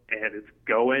go, and it's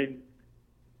going.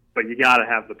 But you got to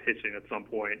have the pitching at some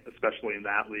point, especially in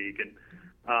that league. And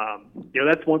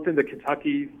that's one thing that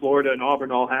Kentucky, Florida, and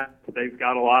Auburn all have. They've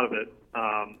got a lot of it.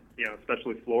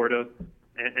 Especially Florida.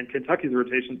 And Kentucky's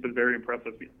rotation's been very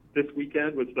impressive. This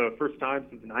weekend was the first time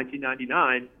since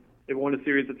 1999 they won a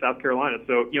series at South Carolina.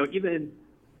 So, even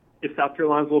if South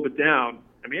Carolina's a little bit down,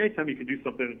 anytime you can do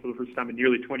something for the first time in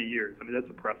nearly 20 years, that's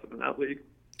impressive in that league.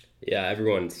 Yeah,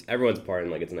 everyone's partying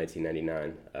like it's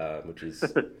 1999, which is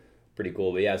pretty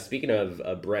cool. But yeah, speaking of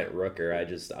Brent Rooker,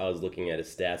 I was looking at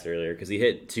his stats earlier because he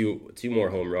hit two more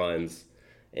home runs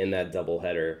in that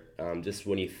doubleheader. Just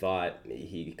when he thought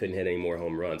he couldn't hit any more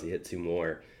home runs, he hit 2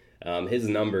 more. His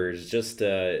numbers, just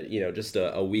a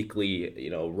weekly,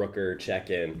 Rooker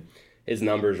check-in. His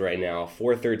numbers right now: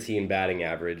 .413 batting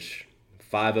average,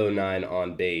 .509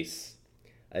 on base,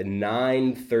 a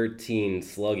 .913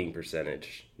 slugging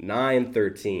percentage,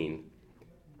 .913,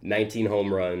 19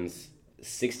 home runs,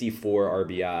 64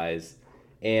 RBIs,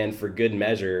 and for good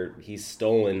measure, he's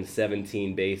stolen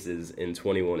 17 bases in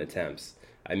 21 attempts.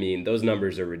 Those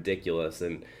numbers are ridiculous,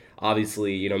 and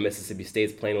obviously, Mississippi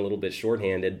State's playing a little bit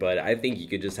shorthanded, but I think you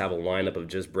could just have a lineup of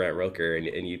just Brent Rooker,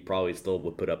 and you probably still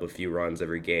would put up a few runs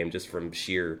every game just from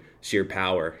sheer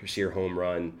power, sheer home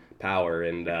run power.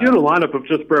 And if you had a lineup of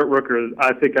just Brent Rooker,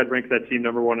 I think I'd rank that team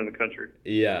number 1 in the country.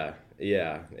 Yeah,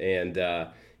 and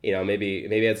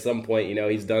maybe at some point,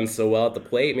 he's done so well at the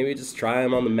plate, maybe just try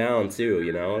him on the mound too.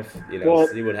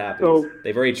 See what happens. So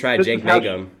they've already tried Jake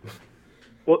Mangum.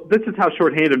 Well, this is how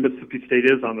shorthanded Mississippi State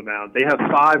is on the mound. They have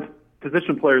 5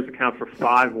 position players account for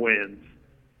 5 wins.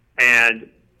 And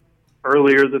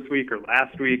earlier this week or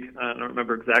last week, I don't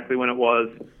remember exactly when it was,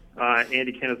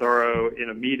 Andy Cannizaro, in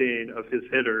a meeting of his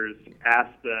hitters,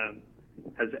 asked them,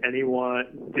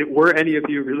 were any of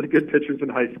you really good pitchers in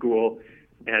high school?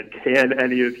 And do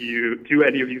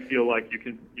any of you feel like you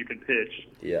can pitch?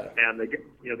 Yeah. And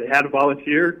they had a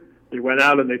volunteer. They went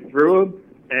out and they threw him.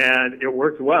 And it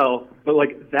worked well, but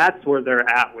that's where they're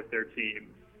at with their team,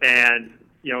 and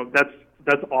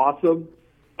that's awesome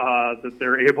that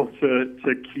they're able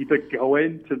to keep it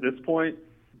going to this point.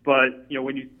 But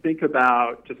when you think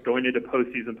about just going into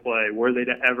postseason play, were they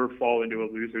to ever fall into a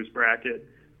loser's bracket,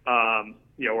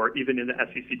 or even in the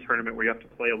SEC tournament where you have to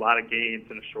play a lot of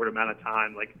games in a short amount of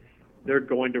time, they're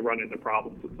going to run into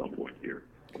problems at some point here.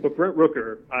 But Brent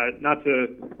Rooker, not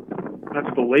to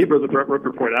belabor the Brent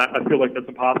Rooker point, I feel like that's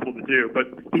impossible to do, but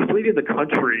he's leading the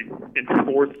country in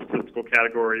 4 statistical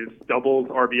categories: doubles,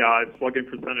 RBIs, slugging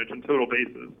percentage, and total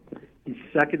bases. He's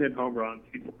 2nd in home runs.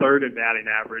 He's 3rd in batting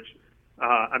average.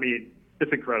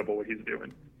 It's incredible what he's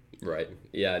doing. Right.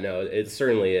 Yeah, no, it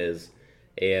certainly is.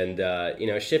 And,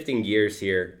 shifting gears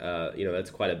here,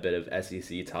 that's quite a bit of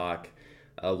SEC talk.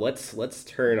 Let's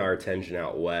turn our attention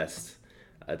out west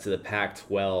to the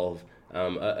Pac-12.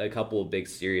 a couple of big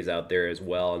series out there as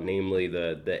well, namely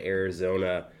the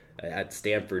Arizona at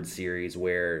Stanford series,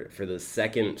 where for the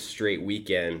second straight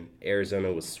weekend,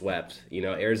 Arizona was swept.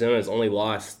 Arizona has only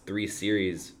lost 3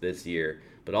 series this year,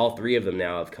 but all 3 of them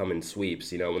now have come in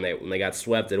sweeps. When they got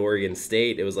swept at Oregon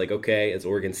State, it was like, okay, it's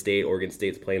Oregon State. Oregon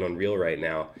State's playing unreal right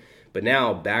now. But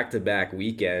now, back-to-back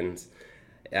weekends,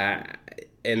 and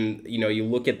you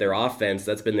look at their offense,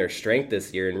 that's been their strength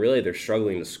this year, and really they're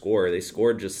struggling to score. They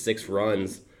scored just 6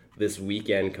 runs this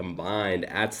weekend combined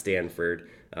at Stanford.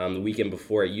 The weekend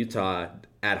before at Utah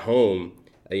at home,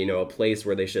 a place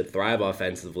where they should thrive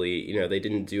offensively, they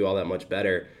didn't do all that much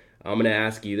better. I'm going to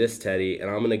ask you this, Teddy, and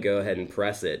I'm going to go ahead and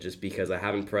press it just because I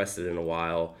haven't pressed it in a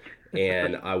while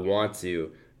and I want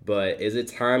to. But is it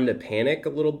time to panic a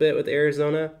little bit with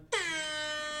Arizona?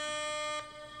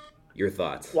 Your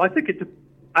thoughts? Well, I think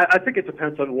it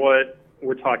depends on what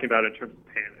we're talking about in terms of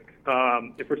panic.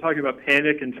 If we're talking about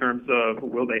panic in terms of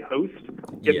will they host,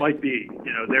 it might be.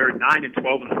 They're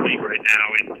 9-12 in the league right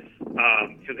now,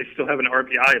 and they still have an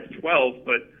RPI of 12.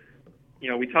 But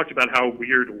we talked about how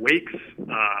weird Wake's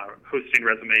hosting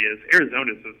resume is.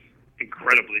 Arizona's is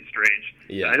incredibly strange.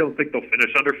 Yeah. I don't think they'll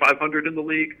finish under 500 in the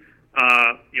league.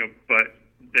 But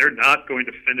they're not going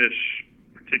to finish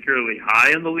particularly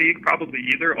high in the league, probably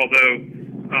either. Although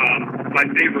my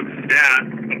favorite stat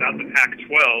about the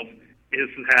Pac-12 is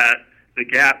that the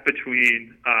gap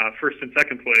between first and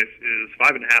second place is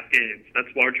 5.5 games. That's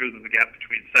larger than the gap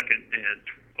between second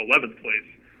and 11th place,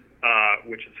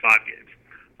 which is 5 games.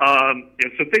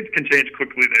 So things can change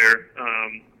quickly there.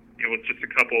 With just a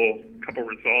couple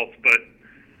results, but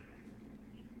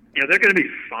they're going to be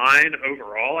fine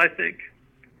overall, I think.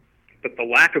 But the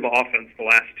lack of offense the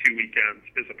last 2 weekends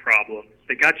is a problem.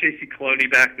 They got J.C. Clowney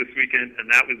back this weekend, and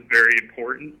that was very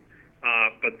important.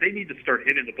 But they need to start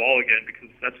hitting the ball again because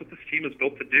that's what this team is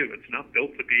built to do. It's not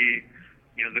built to be,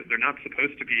 they're not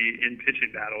supposed to be in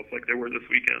pitching battles like they were this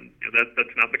weekend.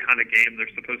 That's not the kind of game they're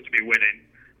supposed to be winning.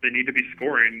 They need to be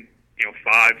scoring,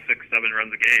 5, 6, 7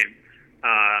 runs a game,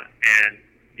 and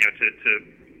to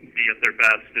be at their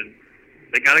best. And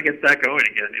they got to get that going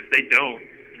again. If they don't,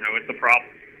 it's a problem.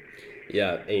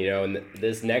 Yeah, and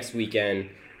this next weekend,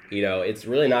 it's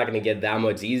really not going to get that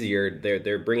much easier.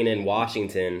 They're bringing in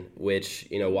Washington, which,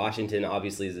 Washington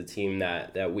obviously is a team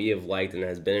that we have liked and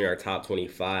has been in our top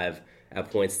 25 at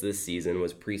points this season,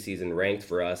 was preseason ranked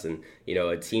for us, and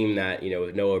a team that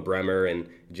with Noah Bremer and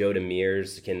Joe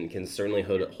Demers can certainly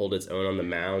hold its own on the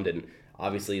mound, and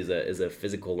obviously is a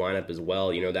physical lineup as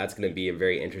well. That's going to be a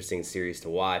very interesting series to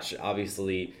watch.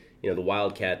 Obviously, the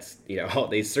Wildcats,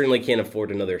 they certainly can't afford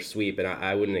another sweep, and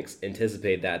I wouldn't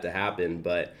anticipate that to happen.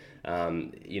 But,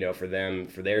 for them,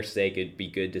 for their sake, it'd be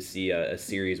good to see a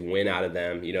series win out of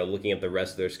them. Looking at the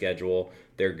rest of their schedule,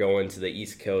 they're going to the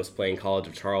East Coast, playing College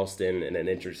of Charleston in an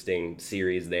interesting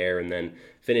series there, and then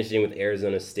finishing with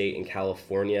Arizona State and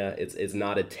California. It's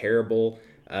not a terrible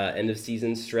end of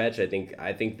season stretch. I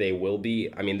think they will be.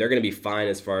 I mean, they're going to be fine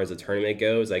as far as the tournament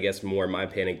goes. I guess more my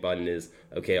panic button is,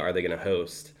 okay, are they going to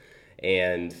host?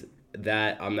 And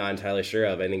that I'm not entirely sure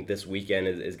of. I think this weekend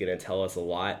is going to tell us a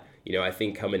lot. I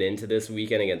think coming into this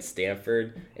weekend against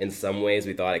Stanford, in some ways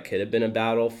we thought it could have been a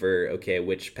battle for, okay,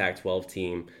 which Pac-12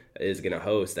 team is going to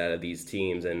host out of these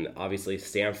teams. And obviously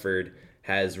Stanford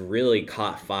has really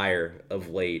caught fire of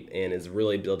late and is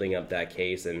really building up that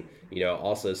case. And,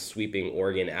 also sweeping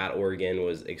Oregon at Oregon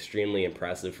was extremely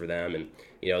impressive for them. And,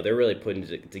 they're really putting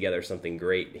together something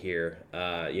great here.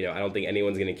 I don't think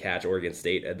anyone's going to catch Oregon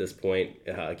State at this point,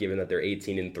 given that they're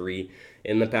 18-3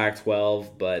 in the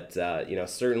Pac-12. But,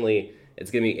 certainly it's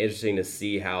going to be interesting to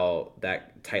see how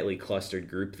that tightly clustered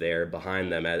group there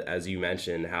behind them, as you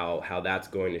mentioned, how that's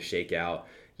going to shake out.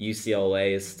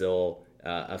 UCLA is still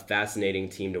a fascinating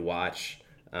team to watch.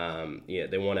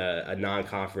 They won a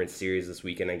non-conference series this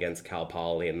weekend against Cal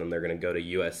Poly, and then they're going to go to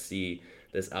USC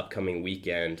this upcoming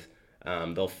weekend.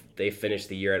 They finish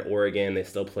the year at Oregon. They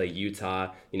still play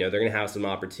Utah. They're going to have some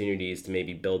opportunities to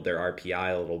maybe build their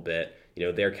RPI a little bit.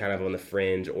 They're kind of on the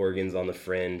fringe. Oregon's on the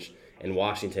fringe, and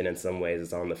Washington in some ways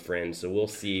is on the fringe. So we'll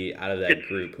see out of that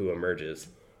group who emerges.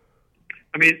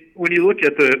 I mean, when you look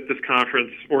at this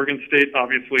conference, Oregon State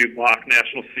obviously locked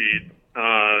national seed.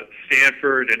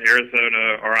 Stanford and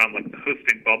Arizona are on the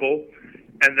hosting bubble,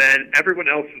 and then everyone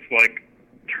else is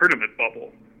tournament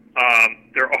bubble.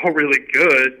 They're all really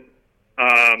good.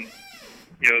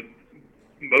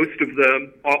 Most of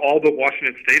them, all but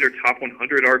Washington State, are top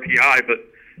 100 RPI, but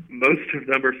most of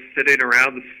them are sitting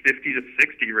around the 50 to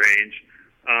 60 range.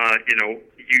 UW,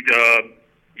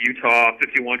 Utah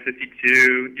 51,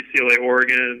 52, UCLA,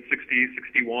 Oregon 60,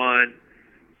 61.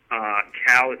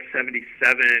 Cal at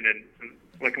 77, and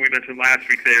like we mentioned last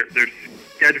week, their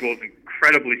schedule is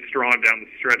incredibly strong down the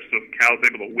stretch. So if Cal's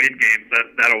able to win games, that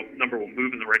number will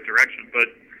move in the right direction. But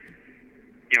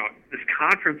this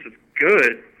conference is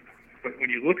good. But when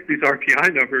you look at these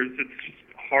RPI numbers, it's just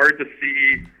hard to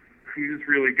see who's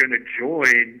really going to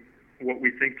join what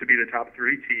we think to be the top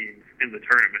 3 teams in the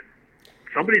tournament.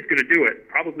 Somebody's going to do it.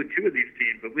 Probably 2 of these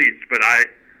teams at least. But I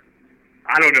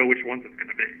don't know which ones it's going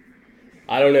to be.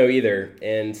 I don't know either.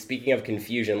 And speaking of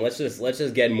confusion, let's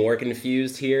just get more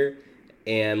confused here,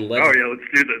 and let's do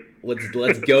this.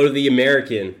 Let's go to the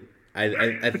American.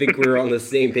 I think we're on the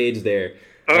same page there.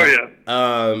 All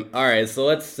right.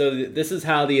 So this is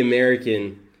how the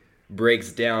American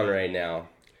breaks down right now.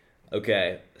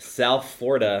 Okay, South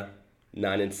Florida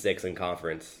 9-6 in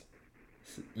conference.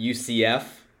 UCF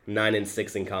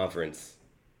 9-6 in conference.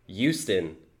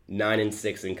 Houston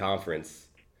 9-6 in conference.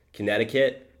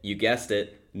 Connecticut, you guessed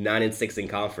it, 9-6 in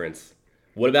conference.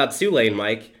 What about Tulane,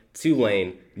 Mike?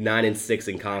 Tulane, 9-6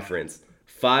 in conference.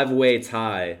 5-way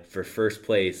tie for first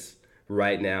place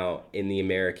right now in the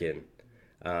American.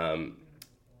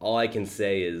 All I can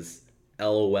say is,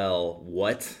 LOL.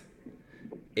 What?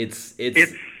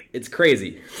 It's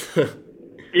crazy.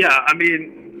 Yeah, I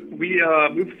mean, we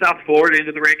moved South Florida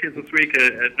into the rankings this week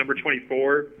at number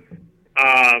 24.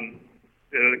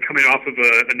 Coming off of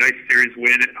a nice series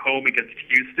win at home against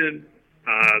Houston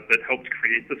that helped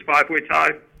create this 5-way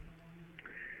tie.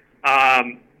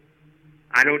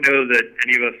 I don't know that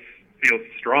any of us feel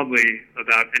strongly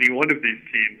about any one of these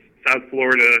teams. South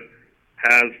Florida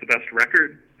has the best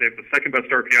record. They have the second best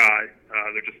RPI.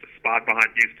 They're just a spot behind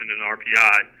Houston in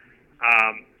RPI.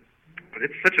 But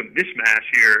it's such a mishmash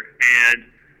here, and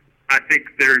I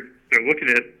think they're looking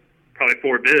at probably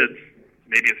 4 bids,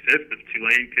 maybe a 5th if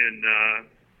Tulane can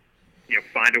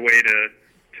find a way to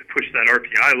push that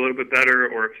RPI a little bit better,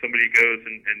 or if somebody goes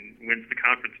and wins the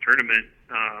conference tournament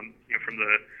from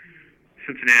the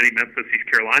Cincinnati, Memphis, East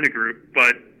Carolina group.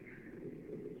 But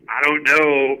I don't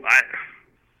know.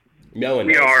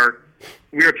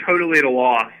 We are totally at a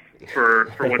loss for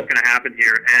what's going to happen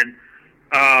here. And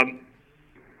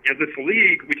this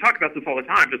league, we talk about this all the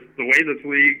time. Just the way this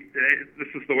league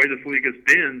has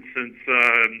been since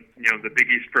the Big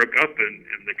East broke up and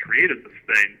they created this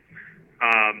thing.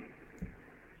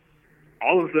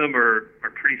 All of them are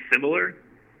pretty similar,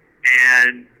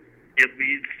 and it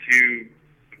leads to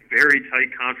very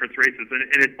tight conference races.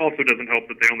 And it also doesn't help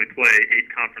that they only play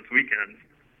 8 conference weekends.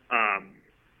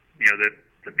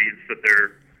 That means that there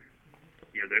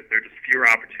are just fewer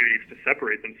opportunities to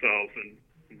separate themselves, and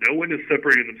no one is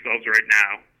separating themselves right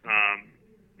now.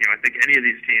 I think any of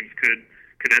these teams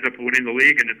could end up winning the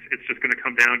league, and it's just going to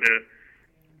come down to,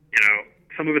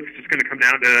 some of it's just going to come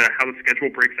down to how the schedule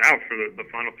breaks out for the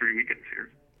final 3 weekends here.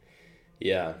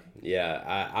 Yeah.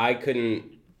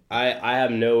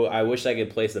 I wish I could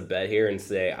place a bet here and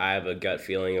say I have a gut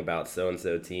feeling about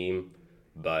so-and-so team,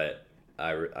 but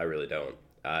I really don't.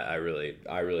 I really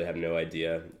have no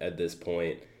idea at this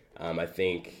point. I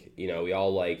think, we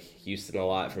all like Houston a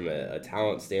lot from a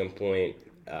talent standpoint.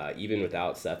 Even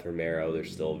without Seth Romero, they're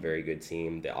still a very good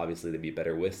team. Obviously, they'd be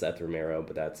better with Seth Romero,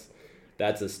 but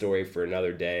that's a story for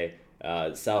another day.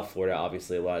 South Florida,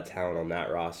 obviously, a lot of talent on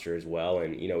that roster as well.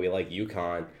 And, we like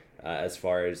UConn as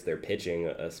far as their pitching,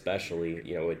 especially,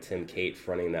 with Tim Cates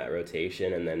running that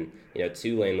rotation. And then,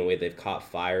 Tulane, the way they've caught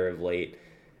fire of late.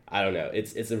 I don't know.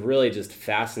 It's a really just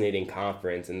fascinating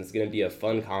conference, and it's going to be a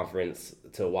fun conference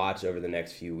to watch over the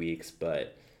next few weeks,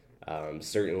 but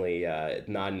certainly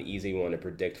not an easy one to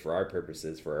predict for our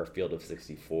purposes for our field of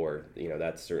 64.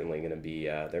 That's certainly going to be,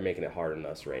 they're making it hard on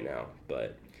us right now,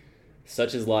 but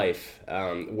such is life.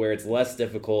 Where it's less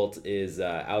difficult is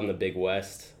out in the Big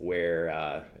West,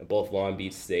 where both Long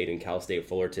Beach State and Cal State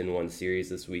Fullerton won series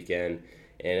this weekend.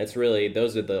 And it's really,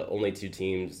 those are the only 2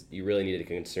 teams you really need to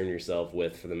concern yourself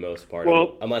with for the most part.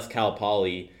 Well, unless Cal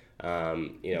Poly,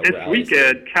 this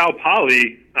weekend, Cal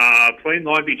Poly playing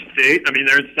Long Beach State. I mean,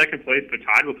 they're in second place. They're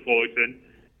tied with Fullerton.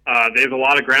 They have a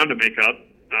lot of ground to make up.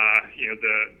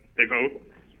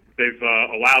 They've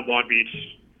allowed Long Beach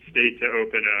State to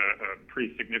open a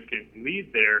pretty significant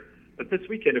lead there. But this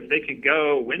weekend, if they can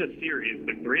go win a series,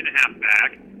 they're 3.5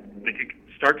 back. They can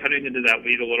start cutting into that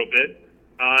lead a little bit.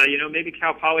 Maybe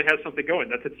Cal Poly has something going.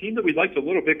 That's a team that we liked a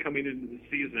little bit coming into the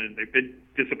season. They've been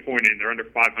disappointing. They're under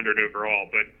 500 overall,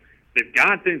 but they've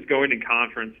got things going in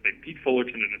conference. They beat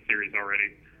Fullerton in a series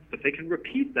already. But they can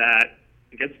repeat that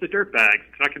against the Dirtbags.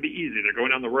 It's not going to be easy. They're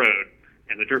going on the road,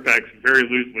 and the Dirtbags very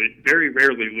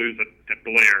rarely lose at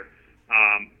Blair.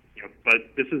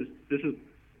 But this is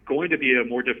going to be a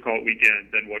more difficult weekend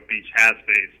than what Beach has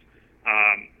faced.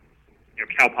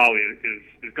 Cal Poly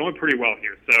is going pretty well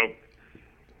here, so.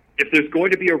 if there's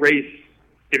going to be a race,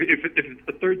 if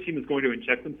the third team is going to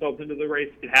inject themselves into the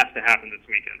race, it has to happen this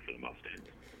weekend for the Mustangs.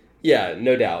 Yeah,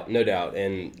 no doubt,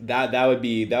 and that would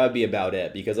be about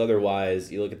it, because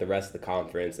otherwise you look at the rest of the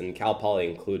conference, and Cal Poly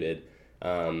included,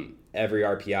 every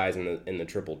RPI is in the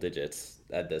triple digits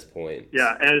at this point.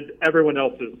 Yeah, and everyone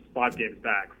else is 5 games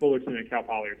back. Fullerton and Cal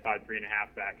Poly are tied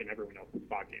 3.5 back, and everyone else is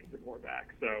 5 games or more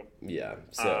back. So yeah,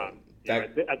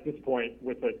 at this point,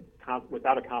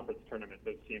 without a conference tournament,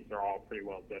 those teams are all pretty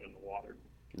well dead in the water.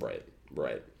 Right.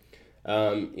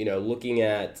 Looking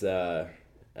at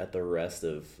the rest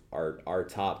of our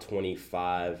top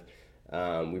 25,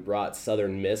 we brought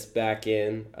Southern Miss back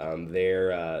in.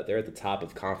 They're at the top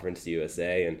of Conference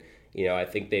USA, and I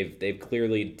think they've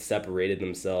clearly separated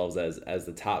themselves as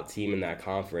the top team in that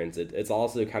conference. It's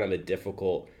also kind of a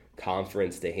difficult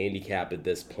conference to handicap at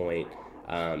this point.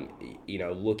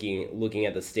 Looking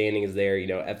at the standings there,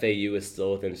 FAU is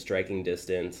still within striking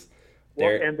distance.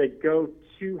 And they go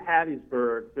to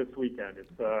Hattiesburg this weekend.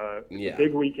 It's a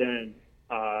big weekend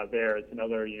there. It's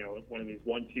another, one of these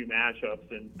 1-2 matchups.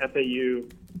 And FAU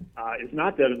is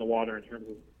not dead in the water in terms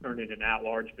of earning an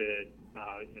at-large bid.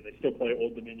 They still play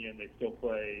Old Dominion. They still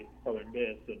play Southern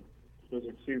Miss. And those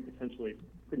are 2 potentially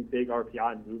pretty big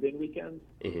RPI moving weekends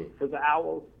for the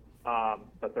Owls.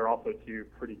 But they're also 2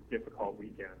 pretty difficult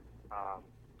weekends.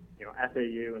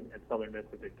 FAU and Southern Miss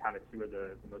have been kind of 2 of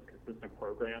the most consistent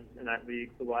programs in that league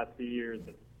for the last few years.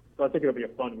 And so I think it'll be a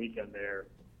fun weekend there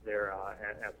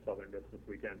at Southern Miss this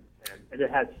weekend. And it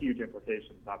has huge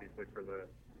implications, obviously, for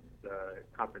the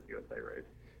Conference USA race.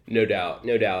 No doubt.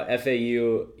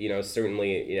 FAU,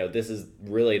 certainly, this is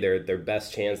really their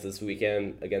best chance this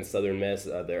weekend against Southern Miss.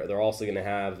 They're also going to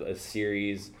have a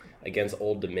series against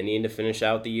Old Dominion to finish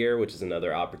out the year, which is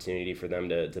another opportunity for them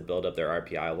to build up their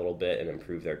RPI a little bit and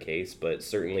improve their case. But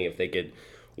certainly if they could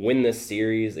win this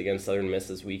series against Southern Miss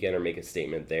this weekend or make a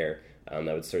statement there, that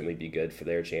would certainly be good for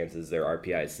their chances. Their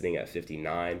RPI is sitting at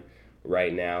 59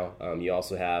 right now. You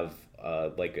also have,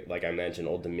 like I mentioned,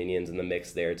 Old Dominion's in the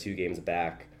mix there, 2 games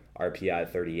back,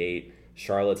 RPI 38.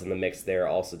 Charlotte's in the mix there,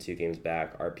 also 2 games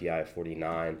back, RPI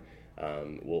 49.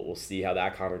 We'll see how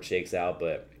that conference shakes out,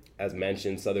 but as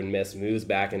mentioned, Southern Miss moves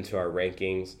back into our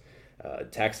rankings.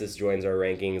 Texas joins our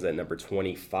rankings at number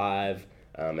 25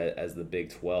 as the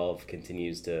Big 12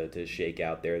 continues to shake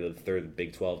out there. The third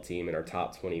Big 12 team in our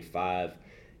top 25.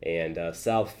 And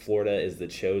South Florida is the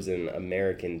chosen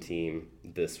American team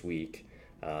this week.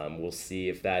 We'll see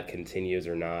if that continues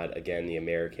or not. Again, the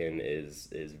American is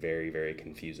very, very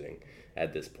confusing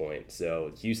at this point.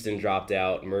 So Houston dropped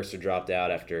out. Mercer dropped out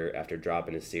after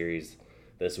dropping a series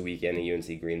this weekend at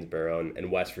UNC Greensboro,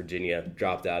 and West Virginia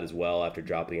dropped out as well after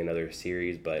dropping another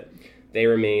series, but they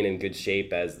remain in good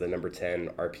shape as the number 10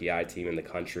 RPI team in the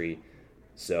country.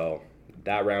 So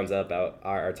that rounds up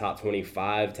our top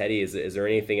 25. Teddy, is there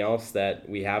anything else that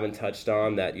we haven't touched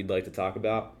on that you'd like to talk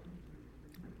about?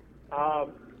 I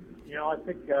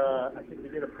think we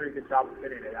did a pretty good job of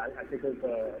fitting it. I think it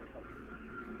was a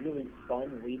really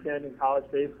fun weekend in college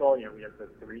baseball. We had the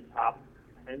 3 top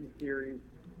 10 series.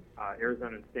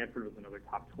 Arizona and Stanford was another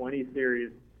top 20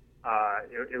 series.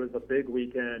 It was a big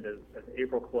weekend as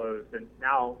April closed, and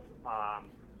now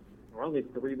we're only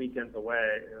 3 weekends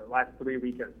away. The last 3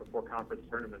 weekends before conference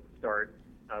tournaments start,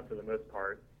 for the most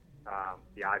part.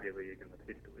 The Ivy League and the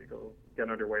Patriot League will get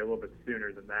underway a little bit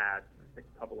sooner than that. I think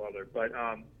a couple other, but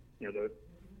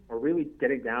we're really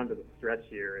getting down to the stretch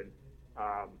here, and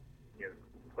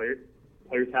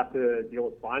players have to deal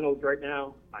with finals right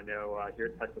now. I know here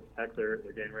at Texas Tech, they're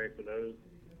getting ready for those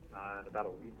in about a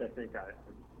week, I think. I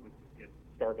was in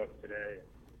Starbucks today.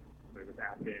 I was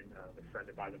asking the friend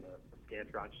to buy them a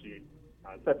Scantron sheet.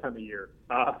 It's that time of year.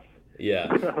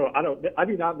 Yeah. So I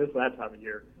do not miss that time of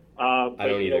year. I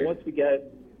don't either. Once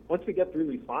we get through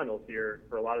these finals here,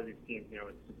 for a lot of these teams,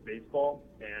 it's just baseball,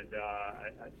 and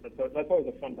that's always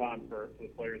a fun time for the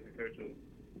players and coaches.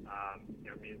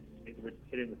 Means we're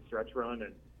hitting the stretch run,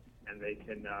 and they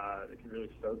can really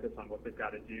focus on what they've got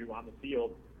to do on the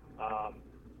field,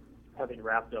 having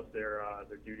wrapped up their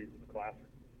duties in the classroom.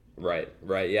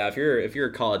 Right. Yeah, if you're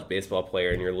a college baseball player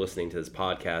and you're listening to this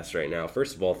podcast right now,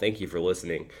 first of all, thank you for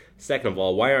listening. Second of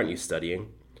all, why aren't you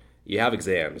studying? You have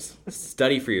exams.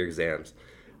 Study for your exams.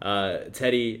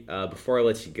 Teddy, before I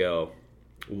let you go,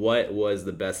 what was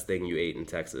the best thing you ate in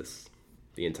Texas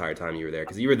the entire time you were there?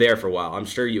 Because you were there for a while. I'm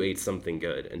sure you ate something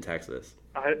good in Texas.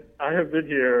 I have been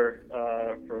here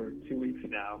for 2 weeks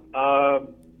now.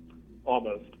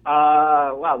 Almost.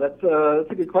 Wow, that's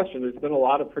a good question. There's been a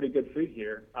lot of pretty good food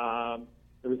here.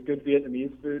 There was good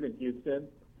Vietnamese food in Houston.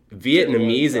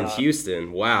 Vietnamese in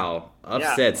Houston? Wow.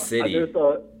 Upset city.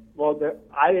 Well,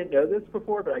 I didn't know this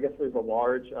before, but I guess there's a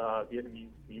large Vietnamese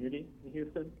community in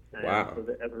Houston. And wow.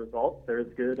 So as a result, there's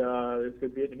good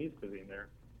Vietnamese cuisine there.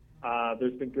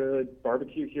 There's been good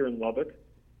barbecue here in Lubbock.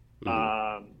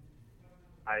 Mm-hmm.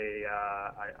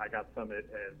 I got some at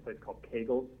a place called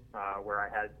Kegel's, where I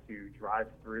had to drive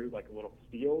through like a little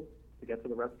field to get to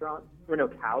the restaurant. There were no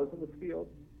cows in this field,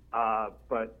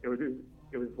 but it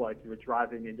was like you were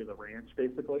driving into the ranch,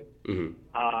 basically. Mm-hmm.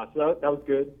 So that was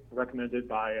good, recommended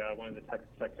by one of the Texas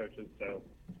Tech coaches, so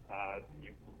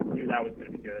you knew that was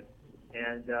going to be good.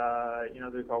 And,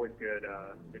 there's always good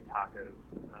tacos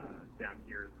down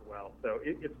here as well. So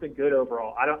it's been good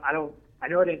overall. I know I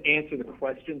didn't answer the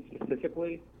question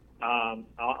specifically.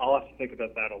 I'll have to think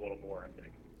about that a little more, I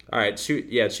think. All right,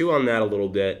 chew on that a little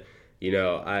bit.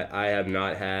 I have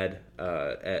not had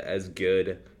as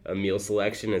good a meal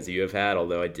selection as you have had,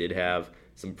 although I did have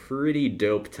some pretty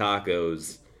dope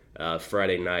tacos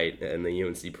Friday night in the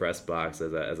UNC press box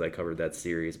as I covered that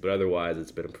series. But otherwise,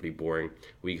 it's been a pretty boring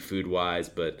week food-wise.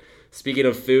 But speaking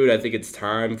of food, I think it's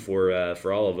time for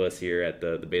all of us here at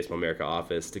the Baseball America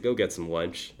office to go get some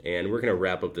lunch. And we're going to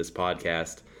wrap up this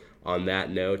podcast on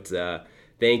that note.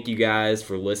 Thank you guys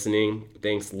for listening.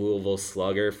 Thanks Louisville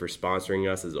Slugger for sponsoring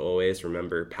us as always.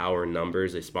 Remember, Power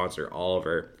Numbers, they sponsor all of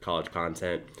our college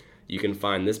content. You can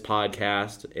find this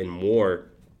podcast and more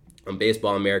on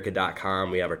baseballamerica.com.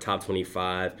 We have our top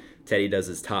 25. Teddy does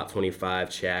his top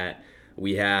 25 chat.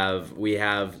 We have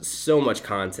so much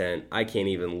content. I can't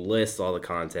even list all the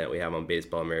content we have on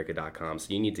baseballamerica.com.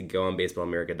 So you need to go on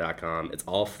baseballamerica.com. It's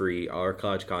all free. All our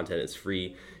college content is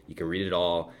free. You can read it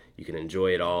all. You can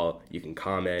enjoy it all. You can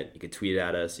comment. You can tweet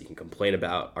at us. You can complain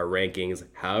about our rankings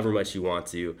however much you want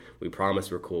to. We promise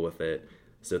we're cool with it.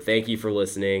 So thank you for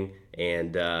listening.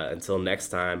 And until next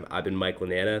time, I've been Mike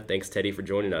Lananna. Thanks, Teddy, for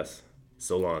joining us.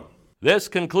 So long. This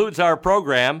concludes our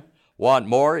program. Want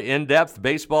more in-depth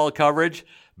baseball coverage?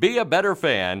 Be a better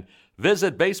fan.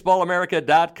 Visit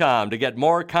baseballamerica.com to get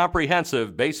more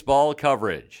comprehensive baseball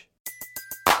coverage.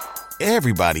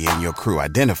 Everybody in your crew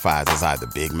identifies as either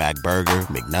Big Mac Burger,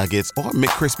 McNuggets, or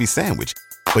McCrispy Sandwich.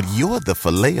 But you're the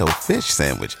Filet-O-Fish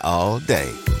Sandwich all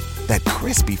day. That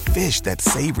crispy fish, that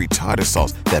savory tartar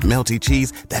sauce, that melty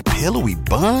cheese, that pillowy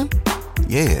bun.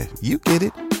 Yeah, you get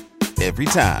it. Every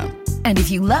time. And if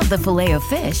you love the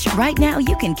Filet-O-Fish, right now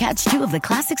you can catch two of the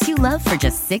classics you love for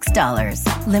just $6.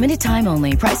 Limited time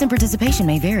only. Price and participation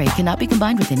may vary. Cannot be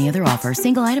combined with any other offer.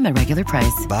 Single item at regular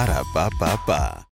price. Ba-da-ba-ba-ba.